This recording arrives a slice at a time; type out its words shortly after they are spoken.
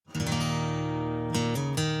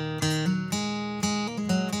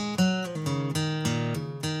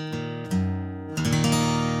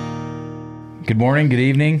Good morning, good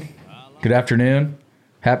evening, good afternoon.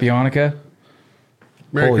 Happy Hanukkah.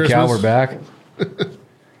 Merry Holy Christmas. cow, we're back.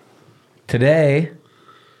 Today,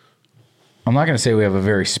 I'm not going to say we have a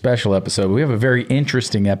very special episode, but we have a very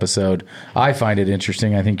interesting episode. I find it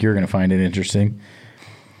interesting. I think you're going to find it interesting.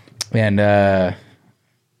 And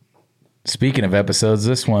speaking of episodes,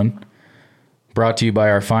 this one brought to you by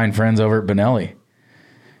our fine friends over at Benelli.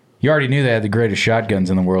 You already knew they had the greatest shotguns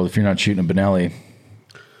in the world. If you're not shooting a Benelli,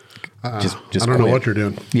 just I don't quit. know what you're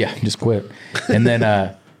doing. Yeah, just quit. And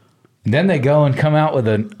then they go and come out with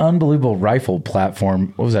an unbelievable rifle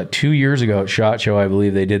platform. What was that? 2 years ago at SHOT Show, I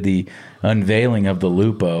believe they did the unveiling of the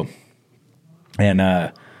Lupo.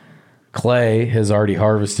 And Clay has already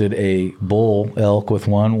harvested a bull elk with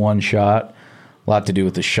one shot. A lot to do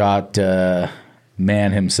with the shot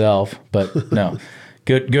man himself, but no.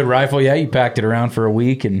 Good rifle. Yeah, you packed it around for a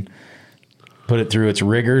week and put it through its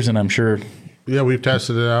rigors, and I'm sure. Yeah, we've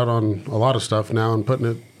tested it out on a lot of stuff now and putting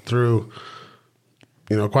it through,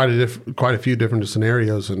 quite a few different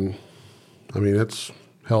scenarios, and I mean it's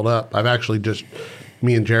held up. I've actually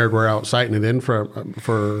me and Jared were out sighting it in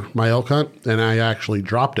for my elk hunt, and I actually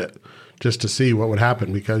dropped it just to see what would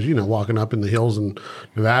happen because walking up in the hills in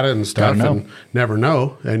Nevada and stuff and never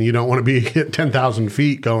know, and you don't want to be at 10,000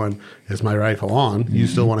 feet going, is my rifle on? You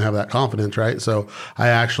still want to have that confidence, right? So I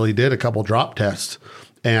actually did a couple drop tests,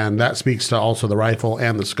 and that speaks to also the rifle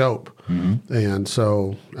and the scope. Mm-hmm. And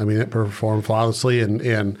so, I mean, it performed flawlessly,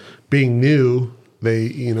 and being new,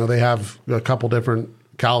 they have a couple different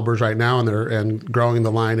calibers right now, and growing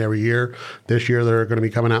the line every year. This year they're going to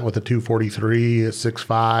be coming out with a 243, a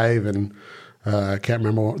 6.5, and I can't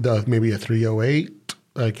remember maybe a 308.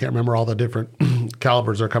 I can't remember all the different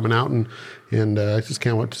calibers that are coming out, and I just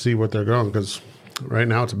can't wait to see what they're growing because right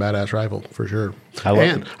now it's a badass rifle for sure. I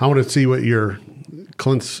want to see what your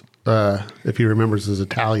Clint's if he remembers his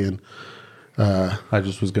Italian. I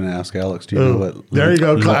just was going to ask Alex. Do you know what? There you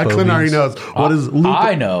go. Clint already knows. What is Lupo?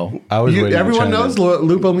 I know. I was everyone knows what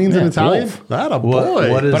Lupo means in Italian. Wolf. That a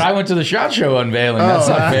boy. What is, But I went to the SHOT Show unveiling. That's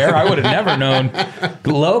not fair. I would have never known.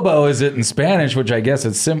 Lobo is it in Spanish, which I guess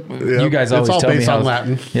it's simple. Yep. You guys always It's all tell me based how on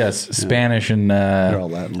Latin. Yes, Spanish and all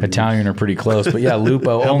Latin Italian are pretty close. But yeah,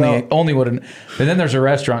 Lupo only would. And then there's a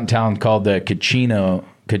restaurant in town called the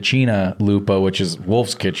Cucina Lupo, which is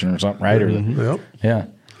Wolf's Kitchen or something, right? Yep. Yeah.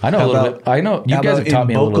 I know a little bit. I know you guys have taught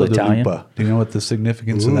me a little Italian. Lupa? Do you know what the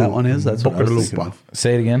significance of that one is? That's what I was thinking of.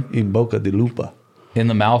 Say it again. In boca de lupa. In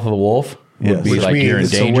the mouth of the wolf would Yes. be Which like you're in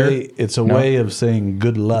It's danger. It's a way of saying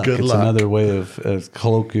good luck. Good it's luck. another way of a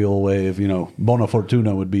colloquial way of bona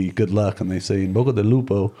fortuna would be good luck, and they say in boca de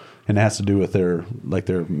lupo, and it has to do with their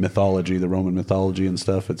mythology, the Roman mythology and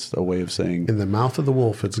stuff. It's a way of saying In the mouth of the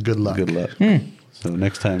wolf, it's good luck. good luck. So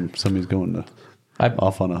next time somebody's going to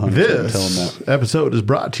off on a hunt, tell them This that. episode is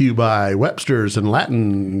brought to you by Webster's and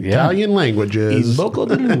Latin Italian languages. In boca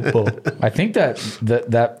de lupo. I think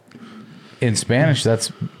that in Spanish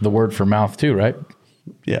that's the word for mouth too, right?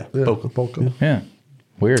 Yeah, Yeah, boca. Yeah.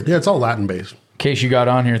 Weird. Yeah, it's all Latin based. In case you got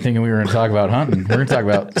on here thinking we were going to talk about hunting, we're going to talk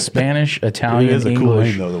about Spanish, It Italian, is a cool English,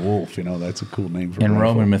 name though. The wolf, that's a cool name for and a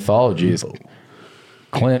rifle. Roman mythologies.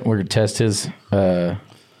 Clint, we're going to test his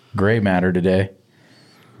gray matter today.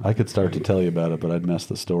 I could start to tell you about it, but I'd mess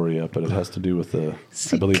the story up. But it has to do with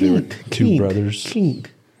I believe they were two brothers.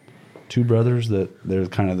 Two brothers that they're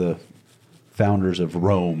kind of the founders of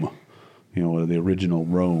Rome, the original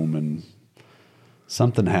Rome, and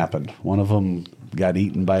something happened. One of them got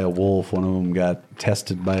eaten by a wolf. One of them got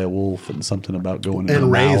tested by a wolf, and something about going in And their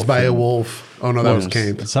raised mouth by a and- wolf. Oh, no, that was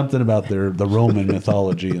Cain. Something about the Roman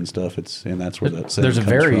mythology and stuff. And that's where that saying There's a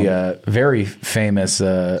comes from. very famous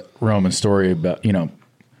Roman story about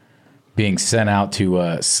being sent out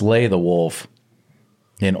to slay the wolf,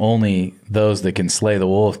 and only those that can slay the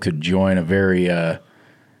wolf could join a very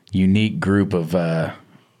unique group of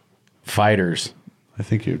fighters. I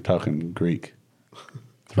think you're talking Greek.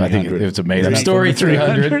 I think 300. it's a made-up Is it story.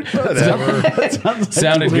 300? 300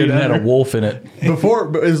 sounded good and had a wolf in it.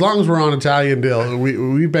 As long as we're on Italian deal,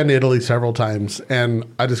 we've been to Italy several times, and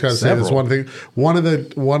I just got to say this one thing. One of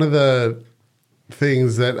the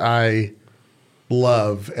things that I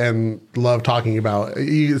love talking about.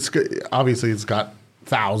 Obviously, it's got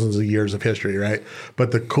thousands of years of history, right?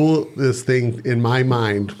 But the coolest thing in my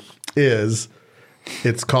mind is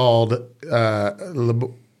it's called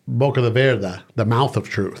Boca de Verda, the mouth of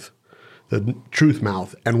truth, the truth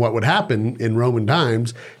mouth. And what would happen in Roman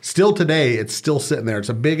times, still today, it's still sitting there. It's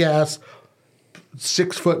a big ass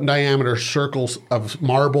 6 foot in diameter circles of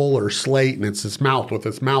marble or slate, and it's this mouth with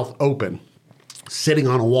its mouth open, sitting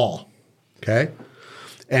on a wall. Okay.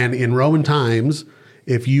 And in Roman times,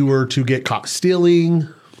 if you were to get caught stealing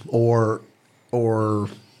or or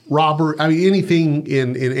robbery. I mean, anything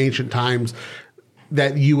in ancient times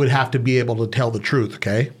that you would have to be able to tell the truth.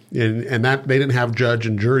 Okay. And that they didn't have judge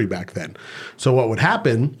and jury back then. So what would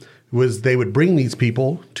happen was they would bring these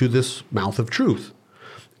people to this mouth of truth.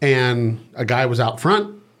 And a guy was out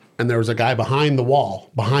front and there was a guy behind the wall,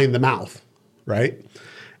 behind the mouth, right?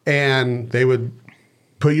 And they would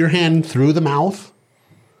put your hand through the mouth,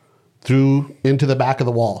 through into the back of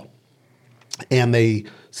the wall. And they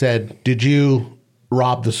said, "Did you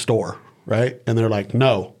rob the store?" Right? And they're like,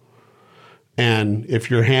 "No." And if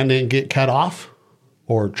your hand didn't get cut off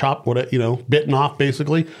or chopped, bitten off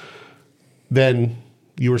basically, then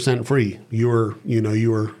you were sent free. You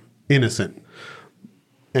were innocent.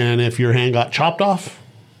 And if your hand got chopped off,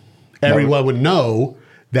 everyone would know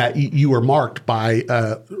that you were marked by,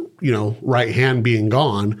 right hand being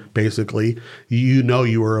gone, basically. You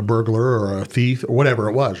were a burglar or a thief or whatever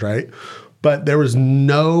it was, right? But there was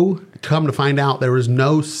come to find out, there was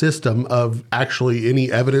no system of actually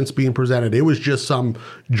any evidence being presented. It was just some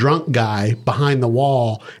drunk guy behind the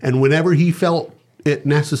wall. And whenever he felt it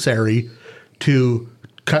necessary to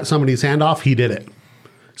cut somebody's hand off, he did it.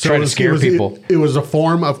 So Try to scare people. It was a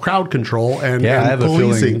form of crowd control and I have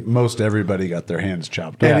policing. a feeling most everybody got their hands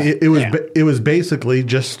chopped off. And it was basically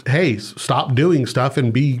just, hey, stop doing stuff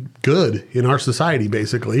and be good in our society,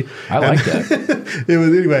 basically. I like that. It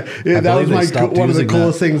was anyway. That was one of the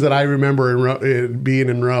coolest that. things that I remember being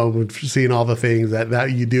in Rome, seeing all the things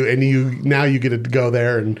that you do, and you get to go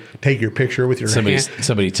there and take your picture with your hand.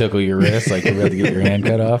 Somebody tickle your wrist like you're about to get your hand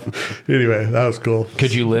cut off. Anyway, that was cool.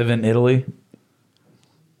 Could you live in Italy?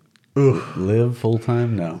 Ooh. Live full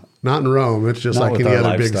time? No. Not in Rome. It's just Not like with any our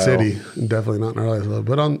other big lifestyle. city. Definitely not in our lifestyle.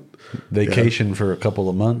 But on Vacation for a couple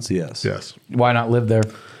of months? Yes. yes. Why not live there?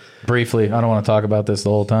 Briefly, I don't want to talk about this the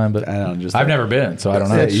whole time, but I don't, just I've that- never been, so I don't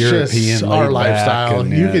know. Yeah, It's European just our laid back lifestyle.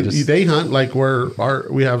 and, They hunt like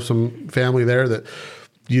we have some family there that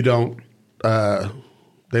you don't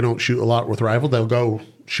they don't shoot a lot with rifle. They'll go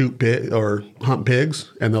shoot pig or hunt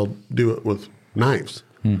pigs and they'll do it with knives.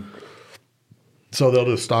 So they'll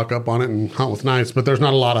just stock up on it and hunt with knives, but there's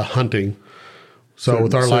not a lot of hunting. So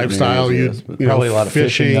with our certain lifestyle, areas, yes, you probably a lot of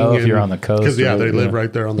fishing, though, if you're on the coast, Because or, they live yeah.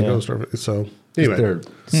 right there on the coast. So anyway, They're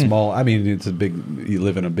small. I mean, it's a big. You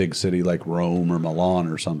live in a big city like Rome or Milan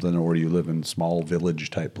or something, or you live in small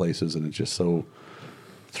village type places, and it's just so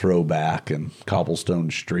throwback and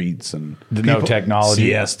cobblestone streets and No technology.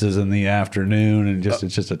 siestas in the afternoon, and it's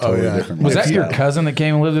just a totally yeah. different. Was that your lifestyle. cousin that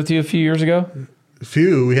came and lived with you a few years ago?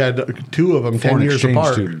 we had two of them 10 Foreign years exchange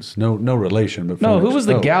apart. students? No relation, but No, foreign who was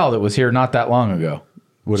the ex- gal that was here not that long ago?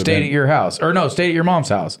 Would've Stayed been- at your house. Or no, stayed at your mom's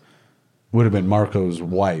house. Would have been Marco's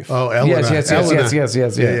wife. Oh, Elena.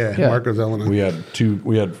 Yes. Yeah. Marco's Elena. We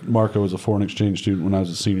had Marco was a foreign exchange student when I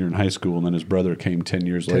was a senior in high school, and then his brother came 10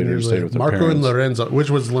 years later 10 and years stayed later. with their Marco parents. and Lorenzo,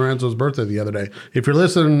 which was Lorenzo's birthday the other day. If you're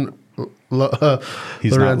listening,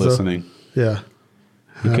 He's not listening. Yeah.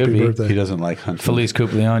 could Happy be. birthday. He doesn't like hunting. Feliz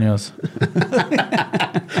cumpleaños.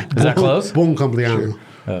 Is that close? Bon cumpleaños.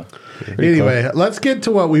 Oh. Anyway, let's get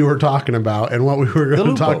to what we were talking about and what we were going to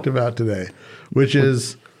lupo. talk about today, which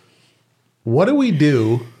is what do we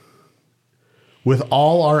do with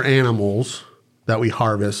all our animals that we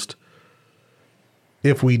harvest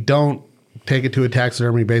if we don't take it to a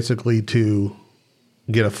taxidermy basically to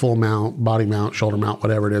get a full mount, body mount, shoulder mount,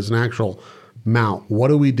 whatever it is, an actual mount? What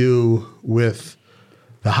do we do with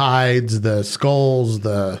the hides, the skulls,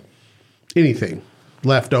 the anything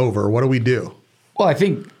left over? What do we do? Well, I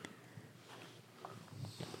think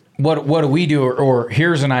what do we do? Or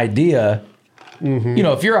here's an idea. You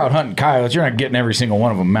know, if you're out hunting coyotes, you're not getting every single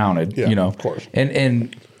one of them mounted. Yeah, you know, of course.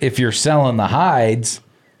 And if you're selling the hides,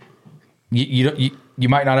 you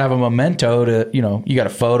might not have a memento to, you got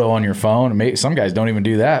a photo on your phone. Maybe some guys don't even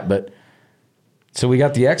do that. But so we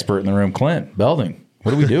got the expert in the room, Clint Belding.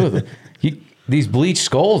 What do we do with it? These bleached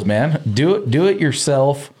skulls, man. Do it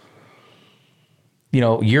yourself.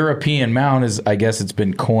 European mount is, I guess it's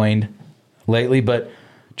been coined lately, but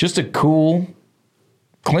just a cool.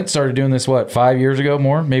 Clint started doing this, 5 years ago?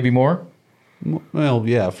 Maybe more. Well,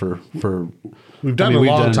 yeah, for We've done it a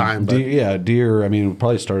long time. But deer. I mean, we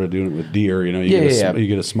probably started doing it with deer. You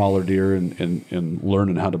get a smaller deer and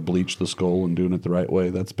learning how to bleach the skull and doing it the right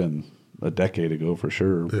way. That's been a decade ago for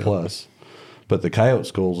sure, plus. But the coyote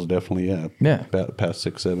skulls is definitely about past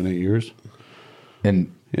 6, 7, 8 years.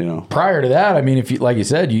 And You prior to that, I mean, if you, like you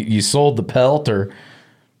said, you sold the pelt or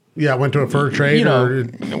went to a fur trade.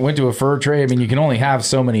 went to a fur trade. I mean, you can only have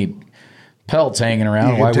so many pelts hanging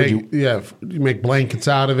around. Why would you? Yeah, you make blankets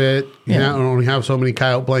out of it. You only have so many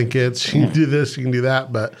coyote blankets. You can do this, you can do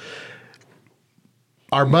that, but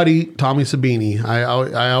our buddy Tommy Sabini,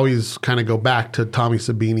 I always kind of go back to Tommy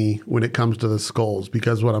Sabini when it comes to the skulls,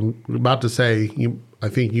 because what I'm about to say, I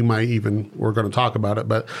think you might even, we're going to talk about it,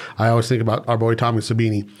 but I always think about our boy Tommy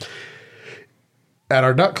Sabini. At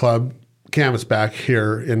our duck club, Canvasback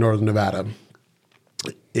here in Northern Nevada,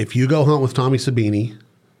 if you go hunt with Tommy Sabini,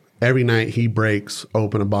 every night he breaks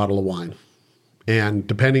open a bottle of wine. And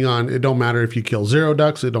depending on, it don't matter if you kill 0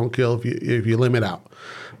 ducks, it don't kill if you limit out.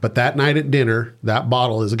 But that night at dinner, that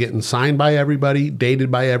bottle is getting signed by everybody, dated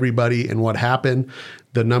by everybody, and what happened,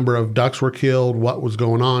 the number of ducks were killed, what was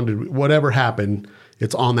going on, whatever happened,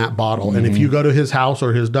 it's on that bottle. Mm-hmm. And if you go to his house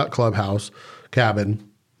or his duck club house cabin,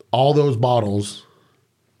 all those bottles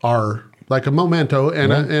are like a memento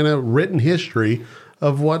and, and a written history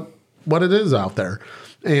of what it is out there.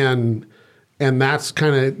 And that's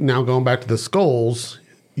kind of, now going back to the skulls,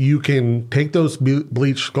 you can take those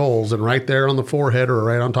bleached skulls and right there on the forehead or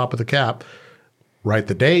right on top of the cap, write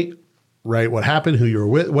the date, write what happened, who you're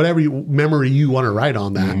with, whatever memory you want to write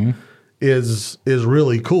on that is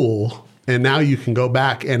really cool. And now you can go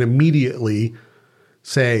back and immediately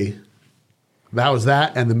say, that was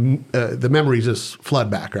that, and the memories just flood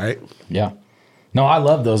back, right? Yeah. No, I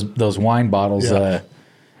love those wine bottles. Yeah.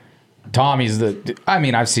 Tommy's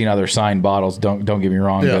I've seen other signed bottles. Don't get me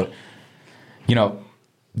wrong, but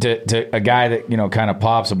to a guy that kind of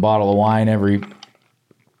pops a bottle of wine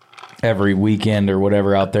every weekend or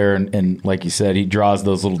whatever out there, and like you said, he draws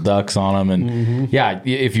those little ducks on them, and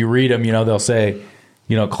if you read them, they'll say,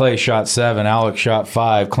 Clay shot 7, Alex shot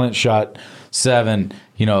 5, Clint shot 7,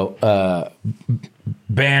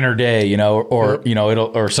 banner day,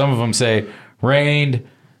 or some of them say rained,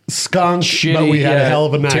 skunk, shitty, but we had a hell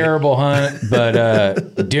of a night, terrible hunt,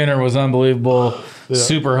 but dinner was unbelievable,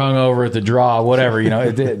 super hungover at the draw, whatever,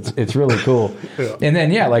 it's really cool. And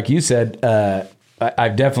then like you said,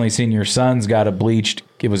 I've definitely seen your son's got a bleached,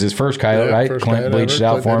 it was his first coyote, right? First Clint coyote bleached it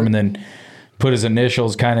out for him, and then put his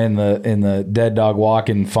initials kind of in the Dead Dog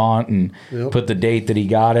Walking font, and put the date that he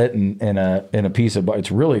got it in a piece of,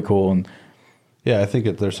 it's really cool. And I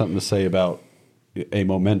think there's something to say about a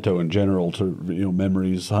memento in general, to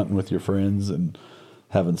memories, hunting with your friends and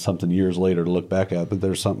having something years later to look back at. But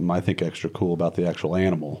there's something I think extra cool about the actual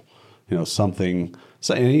animal, something,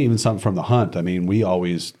 and even something from the hunt. I mean, we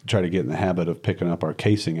always try to get in the habit of picking up our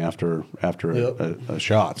casing after a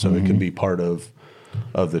shot, so it can be part of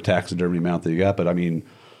the taxidermy mount that you got. But I mean,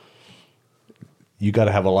 you got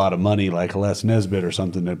to have a lot of money, like Les Nesbitt or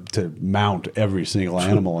something, to mount every single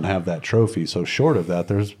animal and have that trophy. So short of that,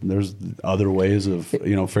 there's other ways of,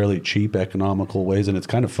 fairly cheap, economical ways, and it's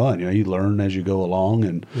kind of fun. You learn as you go along,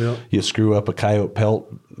 and you screw up a coyote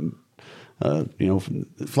pelt,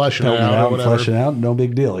 fleshing it out, fleshing out, no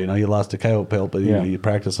big deal. You lost a coyote pelt, but you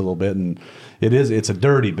practice a little bit, and it's a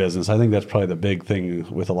dirty business. I think that's probably the big thing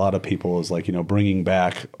with a lot of people is bringing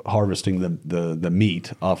back, harvesting the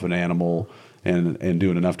meat off an animal, and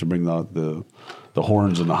doing enough to bring the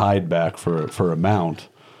horns and the hide back for a mount.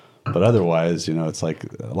 But otherwise, it's like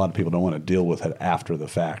a lot of people don't want to deal with it after the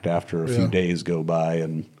fact, after a few days go by,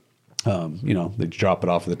 and they drop it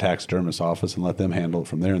off at the taxidermist's office and let them handle it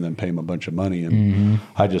from there, and then pay them a bunch of money. And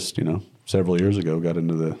I just, several years ago got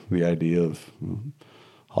into the idea of,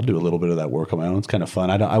 I'll do a little bit of that work on my own. It's kind of fun.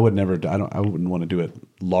 I wouldn't want to do it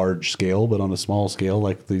large scale, but on a small scale,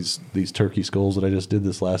 like these turkey skulls that I just did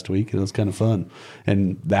this last week, and it's kind of fun.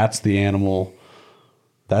 And that's the animal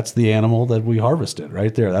that we harvested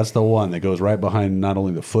right there. That's the one that goes right behind not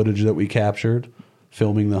only the footage that we captured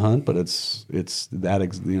filming the hunt, but it's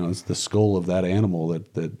the skull of that animal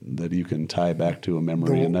that you can tie back to a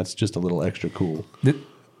memory, and that's just a little extra cool.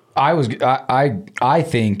 I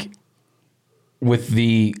think with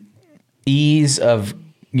the ease of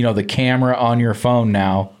the camera on your phone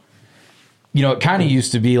now, it kind of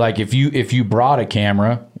used to be like if you brought a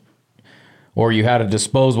camera or you had a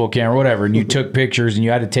disposable camera, whatever, and you took pictures and you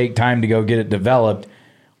had to take time to go get it developed,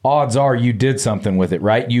 odds are you did something with it,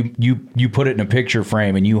 right? You put it in a picture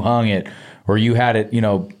frame and you hung it, or you had it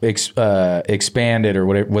expanded, or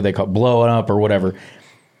what they call blow it up or whatever.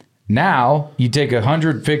 Now you take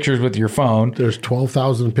 100 pictures with your phone. There's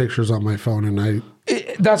 12,000 pictures on my phone, and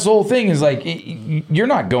that's the whole thing. Is like you're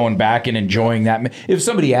not going back and enjoying that. If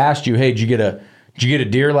somebody asked you, "Hey, did you get a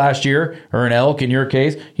deer last year or an elk?" In your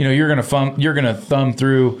case, you're gonna thumb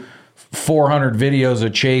through 400 videos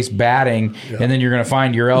of Chase batting, and then you're gonna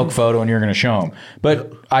find your elk photo and you're gonna show them.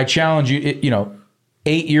 But I challenge you.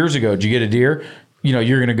 8 years ago, did you get a deer?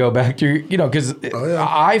 You're going to go back to, because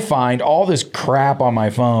I find all this crap on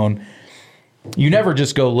my phone you never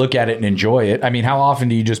just go look at it and enjoy it. I mean, how often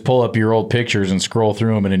do you just pull up your old pictures and scroll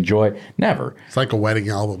through them and enjoy? Never. It's like a wedding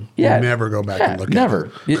album. Yeah, You never go back and look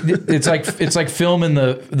never. at it. It's like filming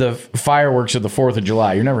the fireworks of the 4th of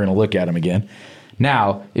July. You're never going to look at them again.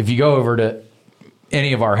 Now, if you go over to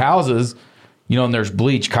any of our houses, you know, and there's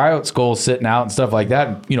bleached coyote skulls sitting out and stuff like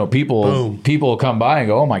that, you know, people will come by and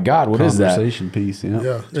go, "Oh my God, what is that?" Conversation piece,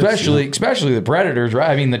 Yeah. Especially the predators, right?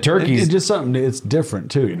 I mean, the turkeys. It's just something. It's different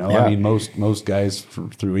too, you know. Yeah. I mean, most guys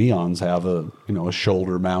through eons have a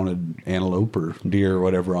shoulder mounted antelope or deer or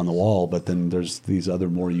whatever on the wall, but then there's these other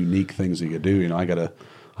more unique things that you could do. You know, I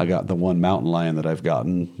got the one mountain lion that I've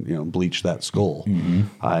gotten, you know, bleached that skull. Mm-hmm.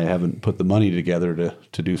 I haven't put the money together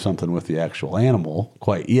to do something with the actual animal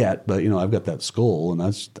quite yet, but you know, I've got that skull, and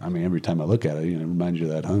that's, I mean, every time I look at it, you know, it reminds you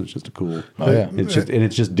of that hunt. It's just a cool. Oh, yeah.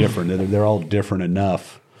 It's just different. They're all different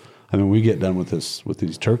enough. I mean, we get done with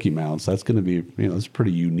these turkey mounts. That's going to be, you know, it's a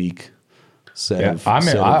pretty unique set.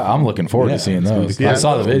 I'm looking forward to seeing those. I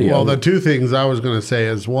saw the video. Well, the two things I was going to say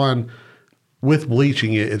is, one, with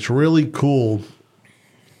bleaching it, it's really cool.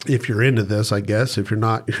 If you're into this, I guess. If you're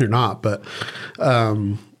not, you're not. But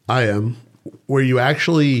I am. Where you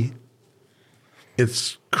actually,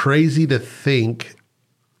 it's crazy to think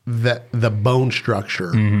that the bone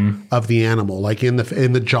structure of the animal, like in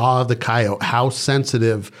the jaw of the coyote, how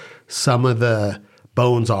sensitive some of the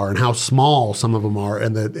bones are and how small some of them are,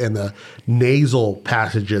 and the nasal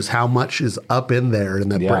passages, how much is up in there,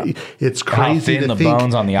 and it's crazy how thin to the think,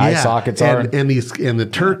 bones on the eye sockets are, and the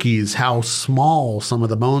turkeys, how small some of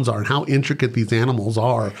the bones are, and how intricate these animals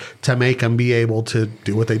are to make them be able to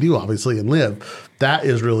do what they do, obviously, and live. That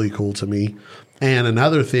is really cool to me. And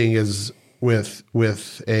another thing is with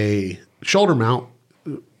a shoulder mount,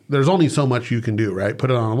 there's only so much you can do, right?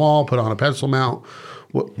 Put it on a wall, put on a pedestal mount.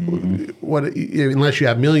 What unless you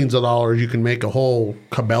have millions of dollars, you can make a whole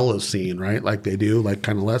Cabela's scene, right? Like they do, like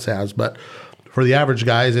kind of Les has. But for the average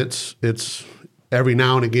guys, it's every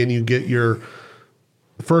now and again you get your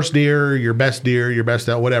first deer, your best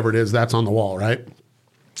whatever it is, that's on the wall, right?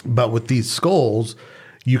 But with these skulls,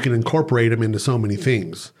 you can incorporate them into so many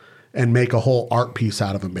things and make a whole art piece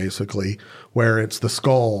out of them, basically, where it's the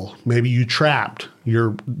skull. Maybe you trapped your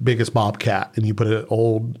biggest bobcat and you put an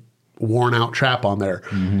old worn out trap on there.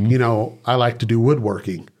 You know, I like to do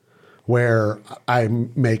woodworking where I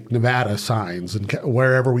make Nevada signs, and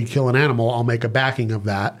wherever we kill an animal, I'll make a backing of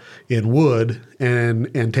that in wood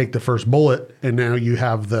and take the first bullet. And now you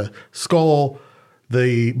have the skull,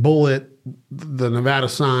 the bullet, the Nevada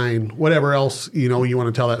sign, whatever else, you know, you want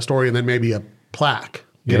to tell that story. And then maybe a plaque,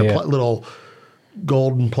 get a little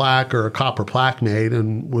golden plaque or a copper plaque made,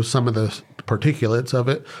 and with some of the particulates of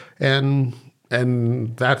it.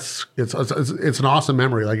 And that's it's an awesome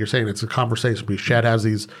memory, like you're saying. It's a conversation piece. Chad has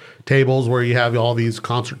these tables where you have all these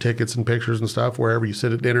concert tickets and pictures and stuff. Wherever you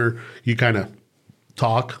sit at dinner, you kind of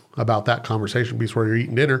talk about that conversation piece where you're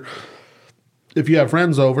eating dinner. If you have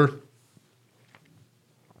friends over,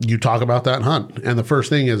 you talk about that hunt, and the first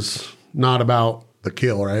thing is not about the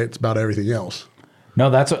kill, right? It's about everything else. No,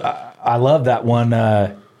 that's I love that one.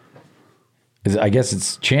 I guess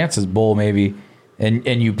it's Chance's bull, maybe,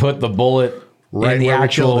 and you put the bullet right in the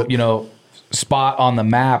actual, you know, spot on the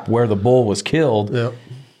map where the bull was killed. Yep.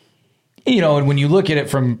 You know, and when you look at it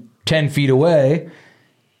from 10 feet away,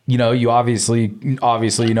 you know, you obviously,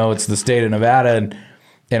 you know, it's the state of Nevada,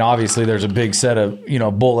 and obviously there's a big set of, you know,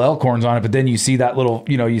 bull elk horns on it, but then you see that little,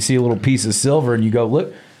 you know, you see a little piece of silver and you go,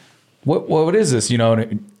 look, what is this? You know,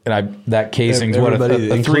 and that casing's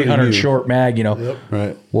a 300 short mag, you know. Yep.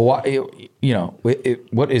 Right. Well, why, you know,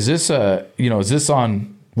 what is this? You know, is this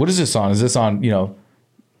on? What is this on? Is this on? You know,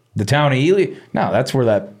 the town of Ely? No, that's where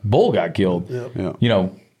that bull got killed. Yep. Yeah. You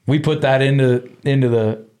know, we put that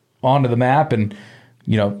onto the map, and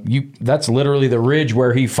you know, that's literally the ridge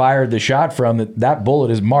where he fired the shot from. That bullet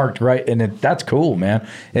is marked right, and that's cool, man.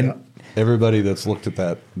 And everybody that's looked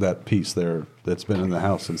at that piece there that's been in the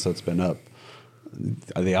house since that's been up,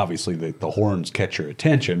 they obviously the horns catch your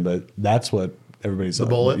attention, but that's what everybody's the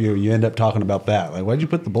bullet. You end up talking about that. Like, why'd you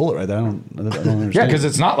put the bullet right there? I don't understand. Yeah, because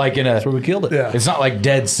it's not like that's where we killed it. Yeah. It's not like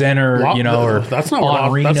dead center, you know, or that's not on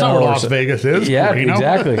where Reno. That's not where Las Vegas is. Yeah, Reno.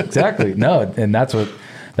 exactly. No, and that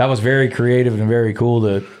was very creative and very cool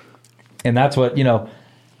and that's what, you know,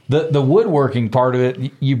 the woodworking part of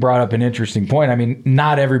it. You brought up an interesting point. I mean,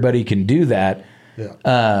 not everybody can do that.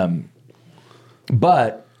 Yeah.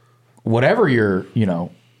 But whatever you're a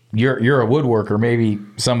woodworker, maybe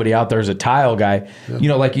somebody out there is a tile guy, you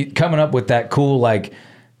know, like coming up with that cool, like,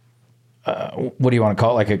 what do you want to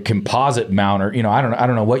call it? Like a composite mount, or, you know, I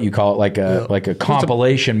don't know what you call it, like a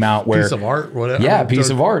compilation mount where piece of art, whatever. Yeah, piece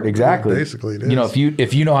of art. Exactly. Basically, it is. You know,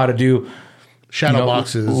 if you know how to do, shadow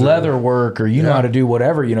boxes, leather work, or you know how to do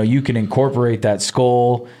whatever, you can incorporate that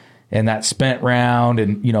skull and that spent round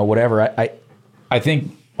and, whatever. I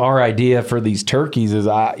think our idea for these turkeys is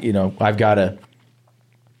I've got a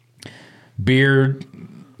beard,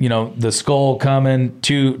 the skull coming,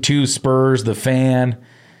 two spurs, the fan,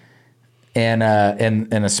 and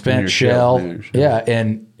a spent shell. Yeah.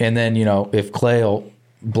 And then, if Clay will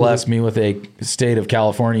bless me with a state of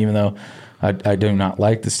California, even though I do not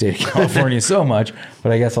like the state of California so much,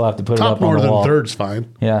 but I guess I'll have to put it up on the wall. Top northern third's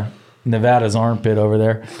fine. Yeah. Nevada's armpit over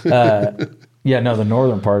there. Yeah, no, the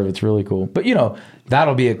northern part of it's really cool. But,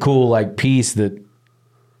 that'll be a cool like piece that,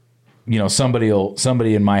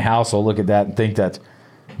 somebody in my house will look at that and think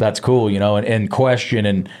that's cool, and question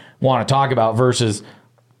and want to talk about versus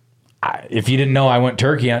if you didn't know I went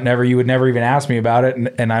turkey hunting, you would never even ask me about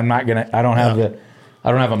it. And I'm not going to, I don't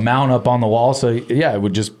have a mount up on the wall. So yeah, it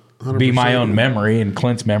would just be my own memory and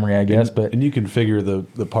Clint's memory, I guess. And you can figure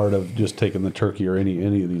the part of just taking the turkey or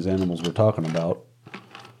any of these animals we're talking about,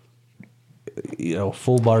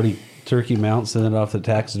 full body turkey mount, send it off the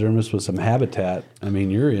taxidermist with some habitat. I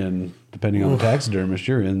mean, you're in, depending on the taxidermist,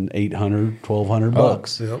 you're in $800,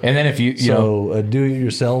 $1,200. Yep. And then if you do it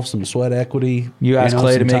yourself, some sweat equity. You ask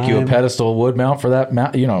Clay to make you a pedestal wood mount for that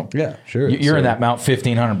mount, Yeah, sure. You're in that mount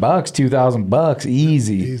 $1,500, $2,000,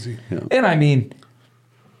 easy. Yeah. And I mean,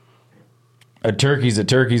 a turkey's a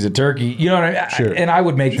turkey's a turkey. You know what I mean? Sure. And I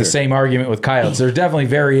would make the same argument with coyotes. There's definitely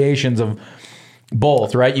variations of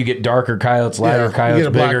both, right? You get darker coyotes, lighter coyotes, you get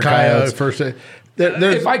a black bigger coyote coyotes. first.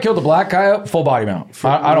 If I killed a black coyote, full body mount.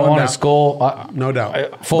 I don't want a skull. No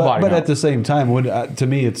doubt. Full body But mount. at the same time, to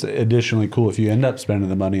me, it's additionally cool if you end up spending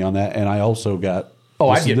the money on that. And I also got.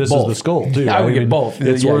 I'd get this both. is the skull too. I would get both.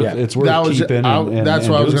 It's Yeah, worth yeah. it's worth keeping. That's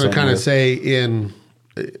what I was going to kind of say. say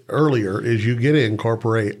earlier is you get to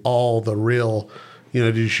incorporate all the real.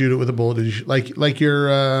 Did you shoot it with a bullet? Did you like your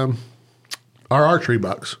our archery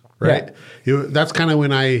bucks? Right. Yeah. That's kind of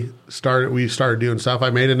when we started doing stuff.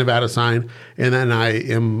 I made a Nevada sign and then I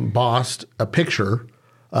embossed a picture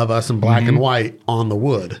of us in black and white on the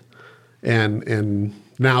wood. And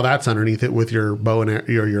now that's underneath it with your bow and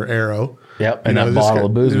your arrow. Yep. And that bottle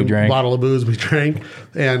of booze we drank. Bottle of booze we drank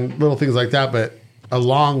and little things like that. But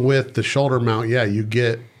along with the shoulder mount, you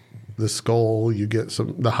get the skull, you get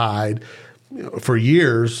the hide. For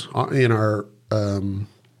years in our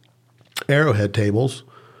arrowhead tables,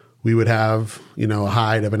 we would have, a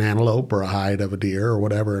hide of an antelope or a hide of a deer or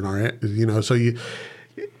whatever in our, so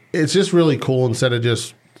it's just really cool instead of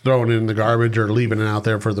just throwing it in the garbage or leaving it out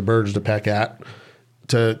there for the birds to peck at,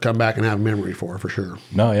 to come back and have memory for sure.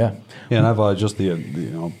 No, yeah. Yeah, and I've always just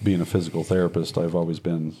being a physical therapist, I've always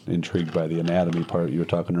been intrigued by the anatomy part. You were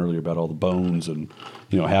talking earlier about all the bones and,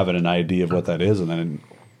 having an idea of what that is. And then,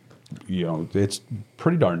 it's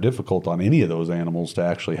pretty darn difficult on any of those animals to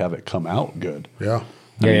actually have it come out good. Yeah.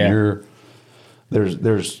 I mean,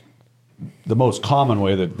 there's the most common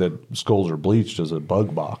way that skulls are bleached is a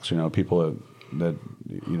bug box. People that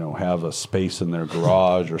have a space in their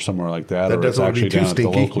garage or somewhere like that, or it's actually down at the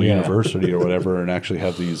local university or whatever, and actually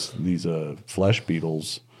have these flesh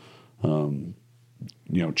beetles,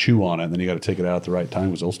 chew on it, and then you got to take it out at the right time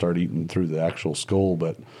because they'll start eating through the actual skull.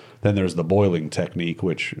 But then there's the boiling technique,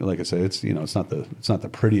 which, like I said, it's it's not the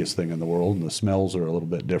prettiest thing in the world, and the smells are a little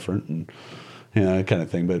bit different and that kind of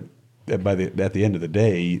thing. But at the end of the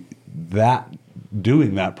day,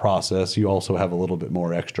 doing that process, you also have a little bit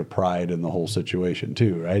more extra pride in the whole situation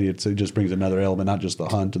too, right? It just brings another element, not just the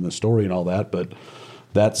hunt and the story and all that, but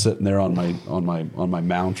that's sitting there on my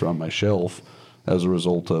mount or on my shelf as a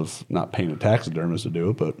result of not paying a taxidermist to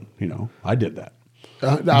do it, but I did that.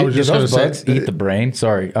 I was just going to say, eat the brain.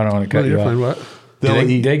 Sorry, I don't want to cut you off. Fine, what?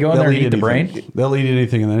 They go in there and eat the brain? They'll eat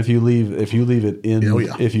anything, and then if you leave it in,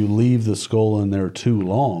 if you leave the skull in there too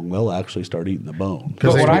long, they'll actually start eating the bone.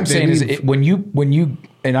 But what I'm saying is, when you,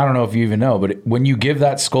 and I don't know if you even know, but when you give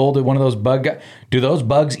that skull to one of those bug guys, do those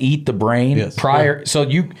bugs eat the brain prior? Yeah. So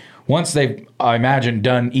once they've, I imagine,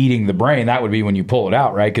 done eating the brain, that would be when you pull it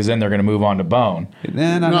out, right? Because then they're going to move on to bone.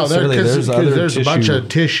 Not necessarily. There's a bunch of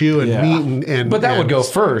tissue and meat and but that would go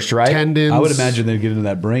first, right? Tendons. I would imagine they'd get into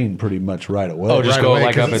that brain pretty much right away. Oh, just right go away,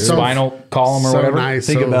 like up its spinal column or whatever. Nice,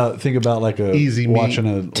 think about like watching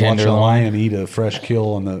a lion eat a fresh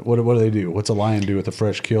kill on the what do they do? What's a lion do with a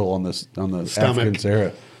fresh kill on the stomach. African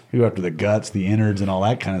Sahara? You go after the guts, the innards, and all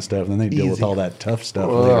that kind of stuff, and then they deal with all that tough stuff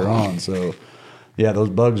later on. So. Yeah, those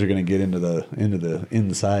bugs are going to get into the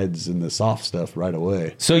insides and the soft stuff right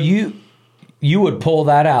away. So you would pull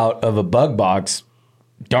that out of a bug box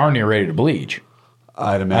darn near ready to bleach.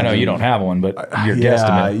 I'd imagine. I know you don't have one, but your Yeah,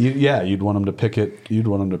 guesstimate. you'd want them to pick it. You'd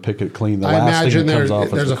want them to pick it clean. The I last imagine thing that comes off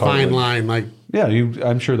is there's the a fine cartilage. line, like Yeah,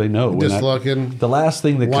 I'm sure they know. When just looking. The last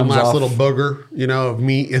thing that One comes last off, little booger, of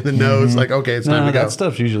meat in the nose. Like, okay, it's time to go. that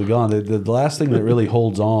stuff's usually gone. The last thing that really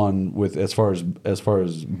holds on with as far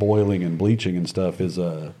as boiling and bleaching and stuff is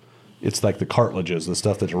it's like the cartilages, the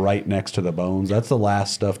stuff that's right next to the bones. That's the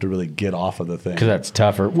last stuff to really get off of the thing. Because that's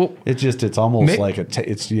tougher. Well, It's almost like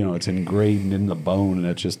it's ingrained in the bone, and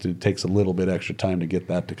it takes a little bit extra time to get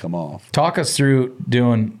that to come off. talk us through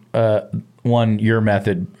doing your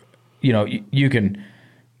method. You can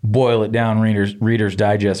boil it down, Reader's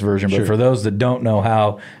Digest version, but Sure. for those that don't know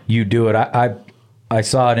how you do it, I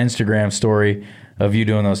saw an Instagram story of you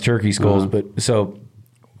doing those turkey skulls, but so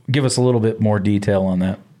give us a little bit more detail on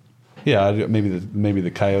that. Yeah, maybe the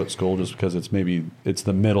coyote skull, just because it's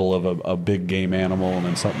the middle of a big game animal, and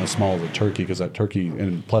then something as small as a turkey, because that turkey,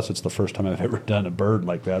 and plus it's the first time I've ever done a bird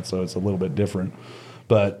like that, so it's a little bit different.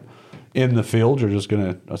 But in the field, you're just going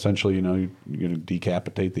to essentially, you're going to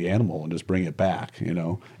decapitate the animal and just bring it back.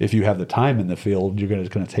 If you have the time in the field, you're going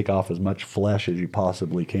to take off as much flesh as you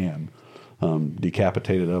possibly can,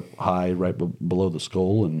 decapitate it up high, right below the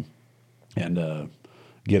skull, and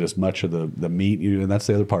get as much of the meat. And that's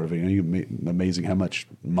the other part of it. Amazing how much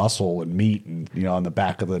muscle and meat, and on the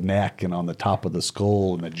back of the neck and on the top of the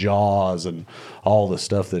skull and the jaws and all the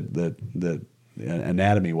stuff that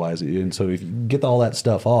anatomy wise. And so if you get all that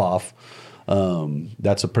stuff off,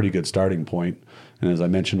 that's a pretty good starting point. And as I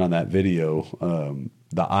mentioned on that video,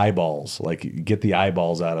 the eyeballs, like get the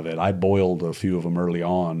eyeballs out of it. I boiled a few of them early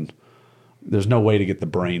on. There's no way to get the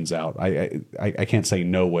brains out. I can't say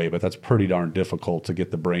no way, but that's pretty darn difficult to get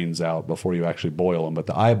the brains out before you actually boil them. But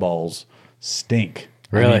the eyeballs stink.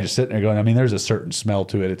 Really? You're sitting there going, there's a certain smell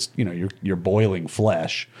to it. It's, you're boiling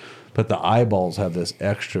flesh, but the eyeballs have this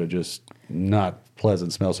extra, just not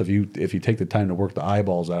pleasant smell. So if you take the time to work the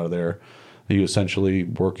eyeballs out of there, you essentially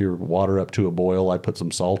work your water up to a boil. I put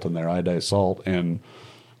some salt in there, iodized salt, and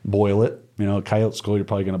boil it. A coyote skull, you're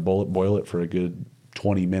probably going to boil it for a good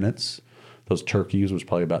 20 minutes. Those turkeys was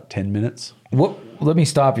probably about 10 minutes. Let me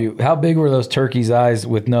stop you. How big were those turkeys' eyes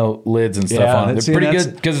with no lids and stuff on? They're pretty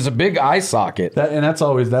good because it's a big eye socket. That's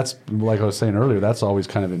like I was saying earlier. That's always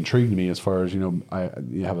kind of intrigued me as far as you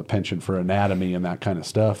have a penchant for anatomy and that kind of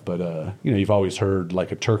stuff. But you've always heard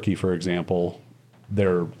like a turkey, for example,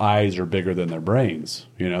 their eyes are bigger than their brains.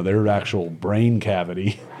 Their actual brain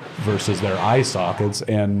cavity versus their eye sockets.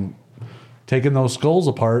 And taking those skulls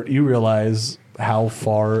apart, you realize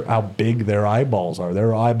how big their eyeballs are.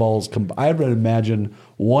 Their eyeballs, I would imagine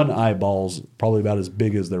one eyeball's probably about as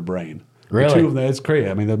big as their brain. Really? The two of them, it's crazy.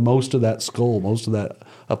 I mean, most of that skull, most of that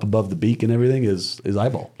up above the beak and everything is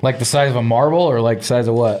eyeball. Like the size of a marble, or like the size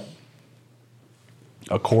of what?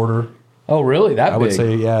 A quarter. Oh, really? That I big? would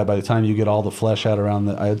say, yeah, by the time you get all the flesh out around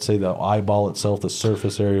I'd say the eyeball itself, the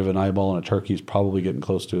surface area of an eyeball in a turkey is probably getting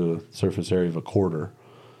close to a surface area of a quarter.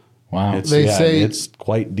 Wow. They say it's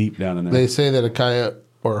quite deep down in there. They say that a coyote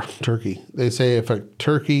or turkey, they say if a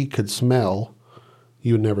turkey could smell,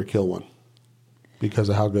 you would never kill one because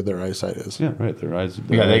of how good their eyesight is. Yeah, right. Their eyes.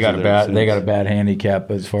 They got a bad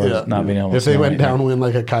handicap as far as not being able to If they smell went anything. downwind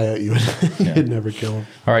like a coyote, you would you'd never kill them.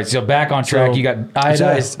 All right, so back on track. So- You got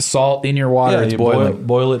iodized salt in your water. It's you boiling.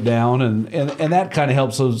 boil it down, and that kind of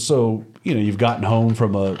helps. So you've gotten home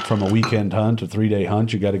from a weekend hunt, a 3-day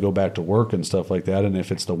hunt. You got to go back to work and stuff like that. And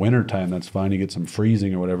if it's the winter time, that's fine. You get some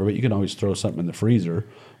freezing or whatever, but you can always throw something in the freezer.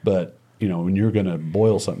 But when you're going to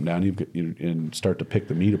boil something down, and start to pick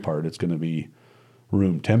the meat apart, it's going to be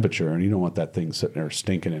room temperature, and you don't want that thing sitting there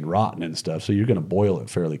stinking and rotten and stuff. So you're going to boil it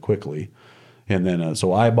fairly quickly. And then,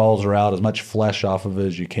 so eyeballs are out, as much flesh off of it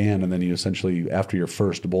as you can. And then you essentially, after your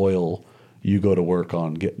first boil, you go to work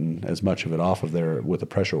on getting as much of it off of there with a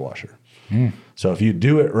pressure washer. So if you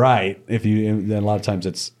do it right, then a lot of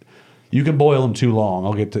times you can boil them too long.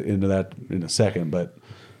 I'll get into that in a second, but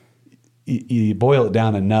you boil it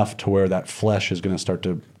down enough to where that flesh is going to start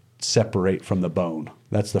to separate from the bone.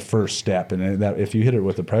 That's the first step. And if you hit it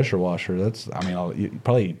with a pressure washer,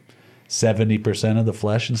 probably 70% of the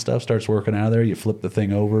flesh and stuff starts working out of there. You flip the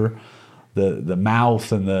thing over. The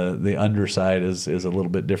mouth and the underside is a little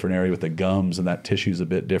bit different area with the gums, and that tissue's a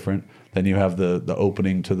bit different. Then you have the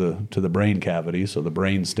opening to the brain cavity, so the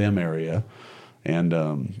brain stem area. And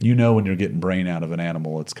when you're getting brain out of an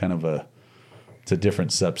animal, it's kind of it's a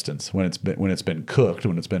different substance. When it's been cooked,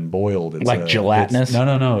 when it's been boiled, it's Like gelatinous?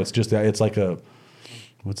 No. It's just it's like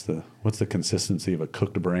what's the consistency of a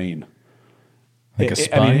cooked brain? Like a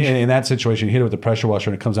sponge? In that situation, you hit it with the pressure washer,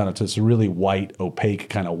 and it comes down to this really white, opaque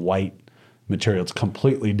kind of white material. It's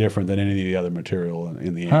completely different than any of the other material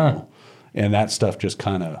in the animal. and that stuff just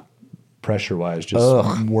kind of pressure-wise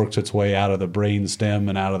just works its way out of the brain stem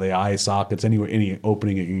and out of the eye sockets, any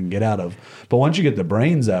opening it can get out of. But once you get the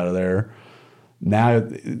brains out of there,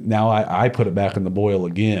 now I put it back in the boil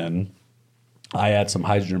again. I add some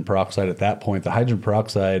hydrogen peroxide at that point. The hydrogen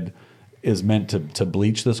peroxide is meant to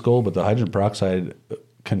bleach the skull, but the hydrogen peroxide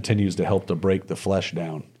continues to help to break the flesh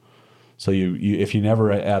down. So you if you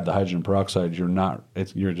never add the hydrogen peroxide,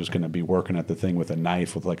 you're just going to be working at the thing with a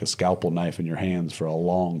knife, with like a scalpel knife in your hands for a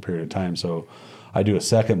long period of time. So I do a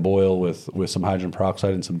second boil with some hydrogen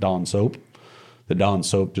peroxide and some Dawn soap. The Dawn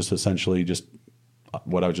soap just essentially just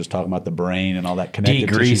what I was just talking about, the brain and all that connective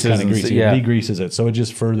tissue kind of degreases it. So it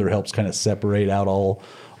just further helps kind of separate out all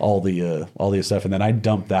the stuff. And then I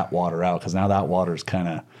dump that water out because now that water is kind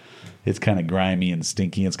of grimy and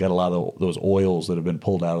stinky. It's got a lot of those oils that have been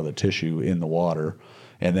pulled out of the tissue in the water.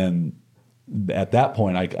 And then at that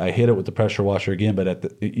point, I hit it with the pressure washer again.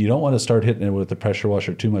 But you don't want to start hitting it with the pressure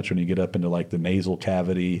washer too much when you get up into like the nasal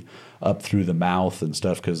cavity, up through the mouth and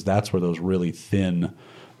stuff, because that's where those really thin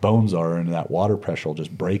bones are, and that water pressure will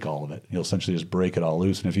just break all of it. You'll essentially just break it all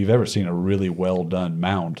loose. And if you've ever seen a really well done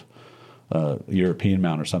mount, European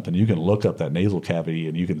mount or something, you can look up that nasal cavity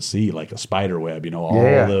and you can see like a spider web, all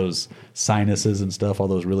those sinuses and stuff, all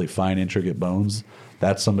those really fine, intricate bones.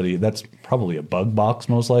 That's probably a bug box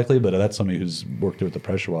most likely, but that's somebody who's worked with the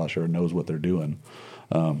pressure washer and knows what they're doing.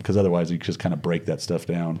 Because otherwise you just kind of break that stuff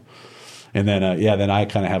down. And then, then I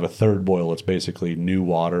kind of have a third boil. It's basically new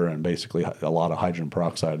water and basically a lot of hydrogen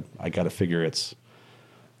peroxide. I got to figure it's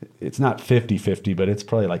not 50-50, but it's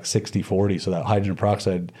probably like 60-40. So that hydrogen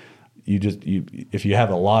peroxide, if you have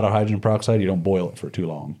a lot of hydrogen peroxide, you don't boil it for too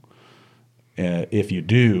long. If you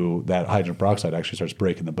do, that hydrogen peroxide actually starts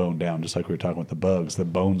breaking the bone down, just like we were talking with the bugs. The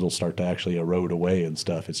bones will start to actually erode away and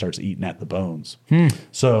stuff. It starts eating at the bones.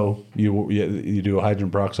 So you do a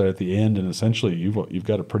hydrogen peroxide at the end, and essentially you've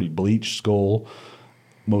got a pretty bleached skull.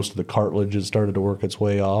 Most of the cartilage has started to work its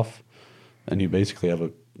way off, and you basically have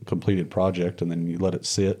a completed project. And then you let it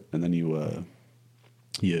sit, and then you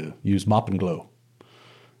use Mop and Glow.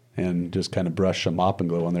 And just kind of brush some Mop and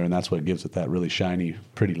Glow on there, and that's what gives it that really shiny,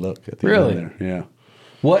 pretty look at the end there. Yeah.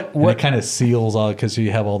 What? And it kind of seals all, because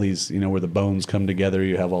you have all these, where the bones come together.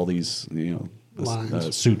 You have all these,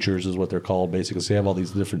 sutures is what they're called, basically. So you have all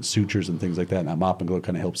these different sutures and things like that, and that Mop and Glow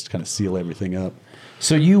kind of helps to kind of seal everything up.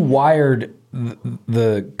 So you wired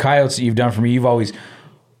the coyotes that you've done for me. You've always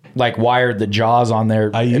like wired the jaws on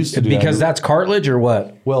there. I used to do because that's cartilage or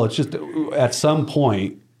what? Well, it's just at some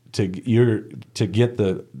point. To get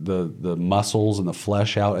the muscles and the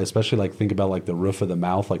flesh out, especially like think about like the roof of the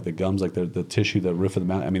mouth, like the gums, like the tissue, the roof of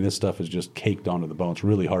the mouth. I mean, this stuff is just caked onto the bone. It's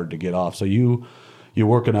really hard to get off. So you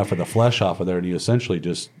work enough of the flesh off of there, and you essentially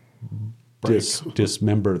just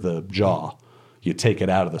dismember the jaw. You take it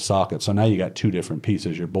out of the socket. So now you got two different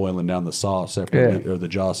pieces. You're boiling down the saw separately, or the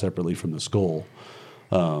jaw separately from the skull.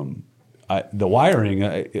 The wiring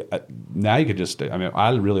now you could just. I mean,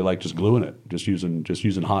 I really like just gluing it, just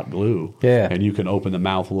using hot glue. Yeah, and you can open the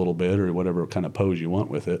mouth a little bit or whatever kind of pose you want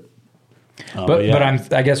with it.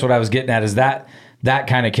 But I guess what I was getting at is that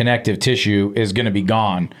kind of connective tissue is going to be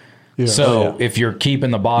gone. Yeah. So if you're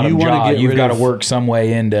keeping the bottom jaw, you've got to work some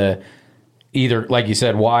way into either, like you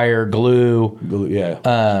said, wire, glue.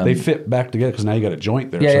 Yeah, they fit back together because now you got a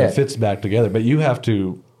joint there, so it fits back together. But you have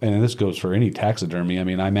to, and this goes for any taxidermy. I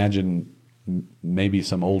mean, I imagine maybe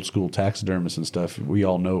some old school taxidermists and stuff. We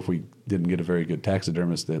all know if we didn't get a very good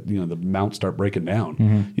taxidermist that the mounts start breaking down.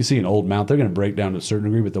 Mm-hmm. You see an old mount, they're going to break down to a certain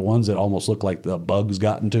degree, but the ones that almost look like the bugs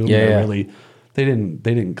got into them, they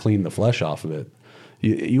didn't clean the flesh off of it.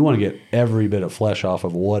 You want to get every bit of flesh off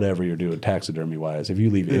of whatever you're doing taxidermy wise. If you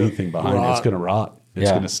leave anything behind, it's going to rot. It's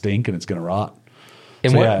going to stink and it's going to rot.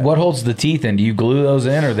 And what holds the teeth in? Do you glue those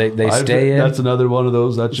in, or they stay in? That's another one of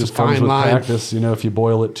those. That just comes with practice. If you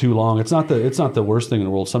boil it too long, it's not the worst thing in the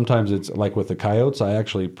world. Sometimes it's like with the coyotes. I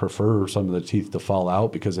actually prefer some of the teeth to fall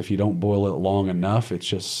out, because if you don't boil it long enough, it's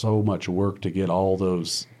just so much work to get all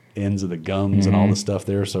those ends of the gums and all the stuff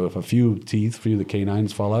there. So if a few of the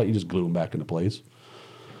canines fall out, you just glue them back into place.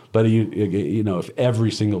 But if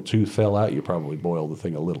every single tooth fell out, you probably boiled the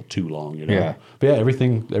thing a little too long. Yeah. But yeah,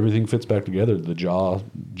 everything fits back together. The jaw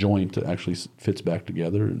joint actually fits back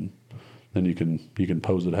together, and then you can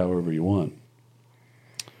pose it however you want.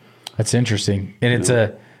 That's interesting, and it's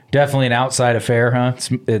definitely an outside affair, huh?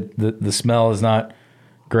 The smell is not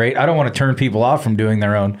great. I don't want to turn people off from doing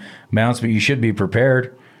their own mounts, but you should be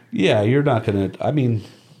prepared. Yeah, you're not gonna. I mean,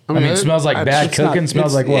 I mean, it smells like bad cooking.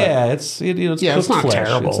 Smells like what? Yeah, it's cooked it's not flesh.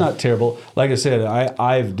 terrible. It's not terrible. Like I said,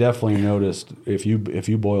 I've definitely noticed if you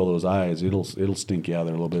boil those eyes, it'll stink you out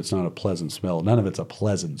there a little bit. It's not a pleasant smell. None of it's a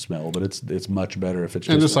pleasant smell, but it's much better if it's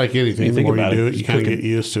just. And just like anything, the more you do it, you kind of get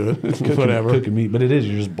used to it. Whatever. Cooking meat, but it is,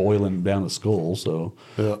 you're just boiling down the skull. So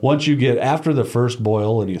Yeah. once you get after the first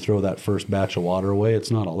boil and you throw that first batch of water away,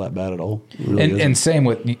 it's not all that bad at all. It really isn't. And same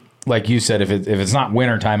with, like you said, if it's not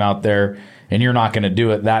wintertime out there and you're not going to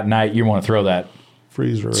do it that night, you want to throw that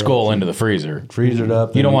Freezer skull into the freezer. freeze it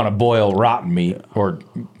up. You don't want to boil rotten meat or,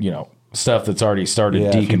 stuff that's already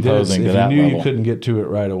started decomposing to that if you knew level. you couldn't get to it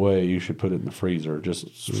right away, you should put it in the freezer.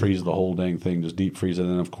 Just freeze the whole dang thing. Just deep freeze it.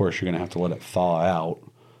 And then, of course, you're going to have to let it thaw out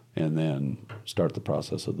and then start the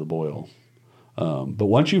process of the boil. But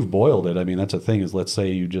once you've boiled it, I mean, that's the thing is, let's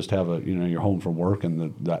say you just have you're home from work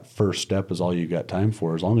and that first step is all you got time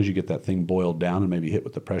for. As long as you get that thing boiled down and maybe hit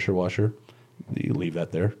with the pressure washer, you leave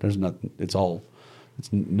that there. There's nothing.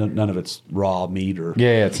 None of it's raw meat or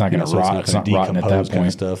it's not going to rot. It's not rotten at that kind of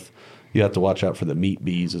point. stuff. You have to watch out for the meat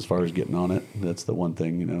bees as far as getting on it. That's the one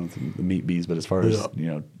thing, the meat bees. But as far as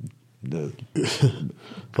the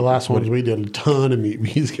last ones we did a ton of meat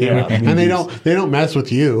bees came Yeah, out. meat and they bees. don't mess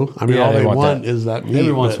with you. I mean, Yeah, all they they want want that. is that meat.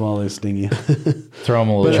 every once but- in a while they sting you. Throw them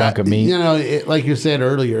a little but, chunk of meat. like you said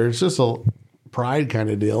earlier, it's just a pride kind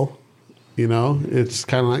of deal. It's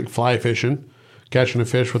kind of like fly fishing, catching a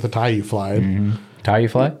fish with a tie fly. Tie you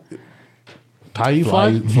fly? Tie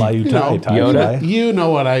fly? Fly you tie, tie Yoda? fly. You know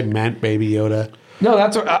what I meant, baby Yoda. No,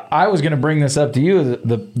 that's what I was going to bring this up to you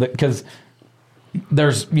because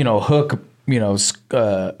there's hook,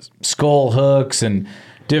 skull hooks and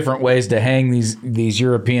different ways to hang these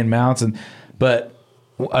European mounts, but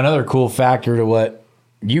another cool factor to what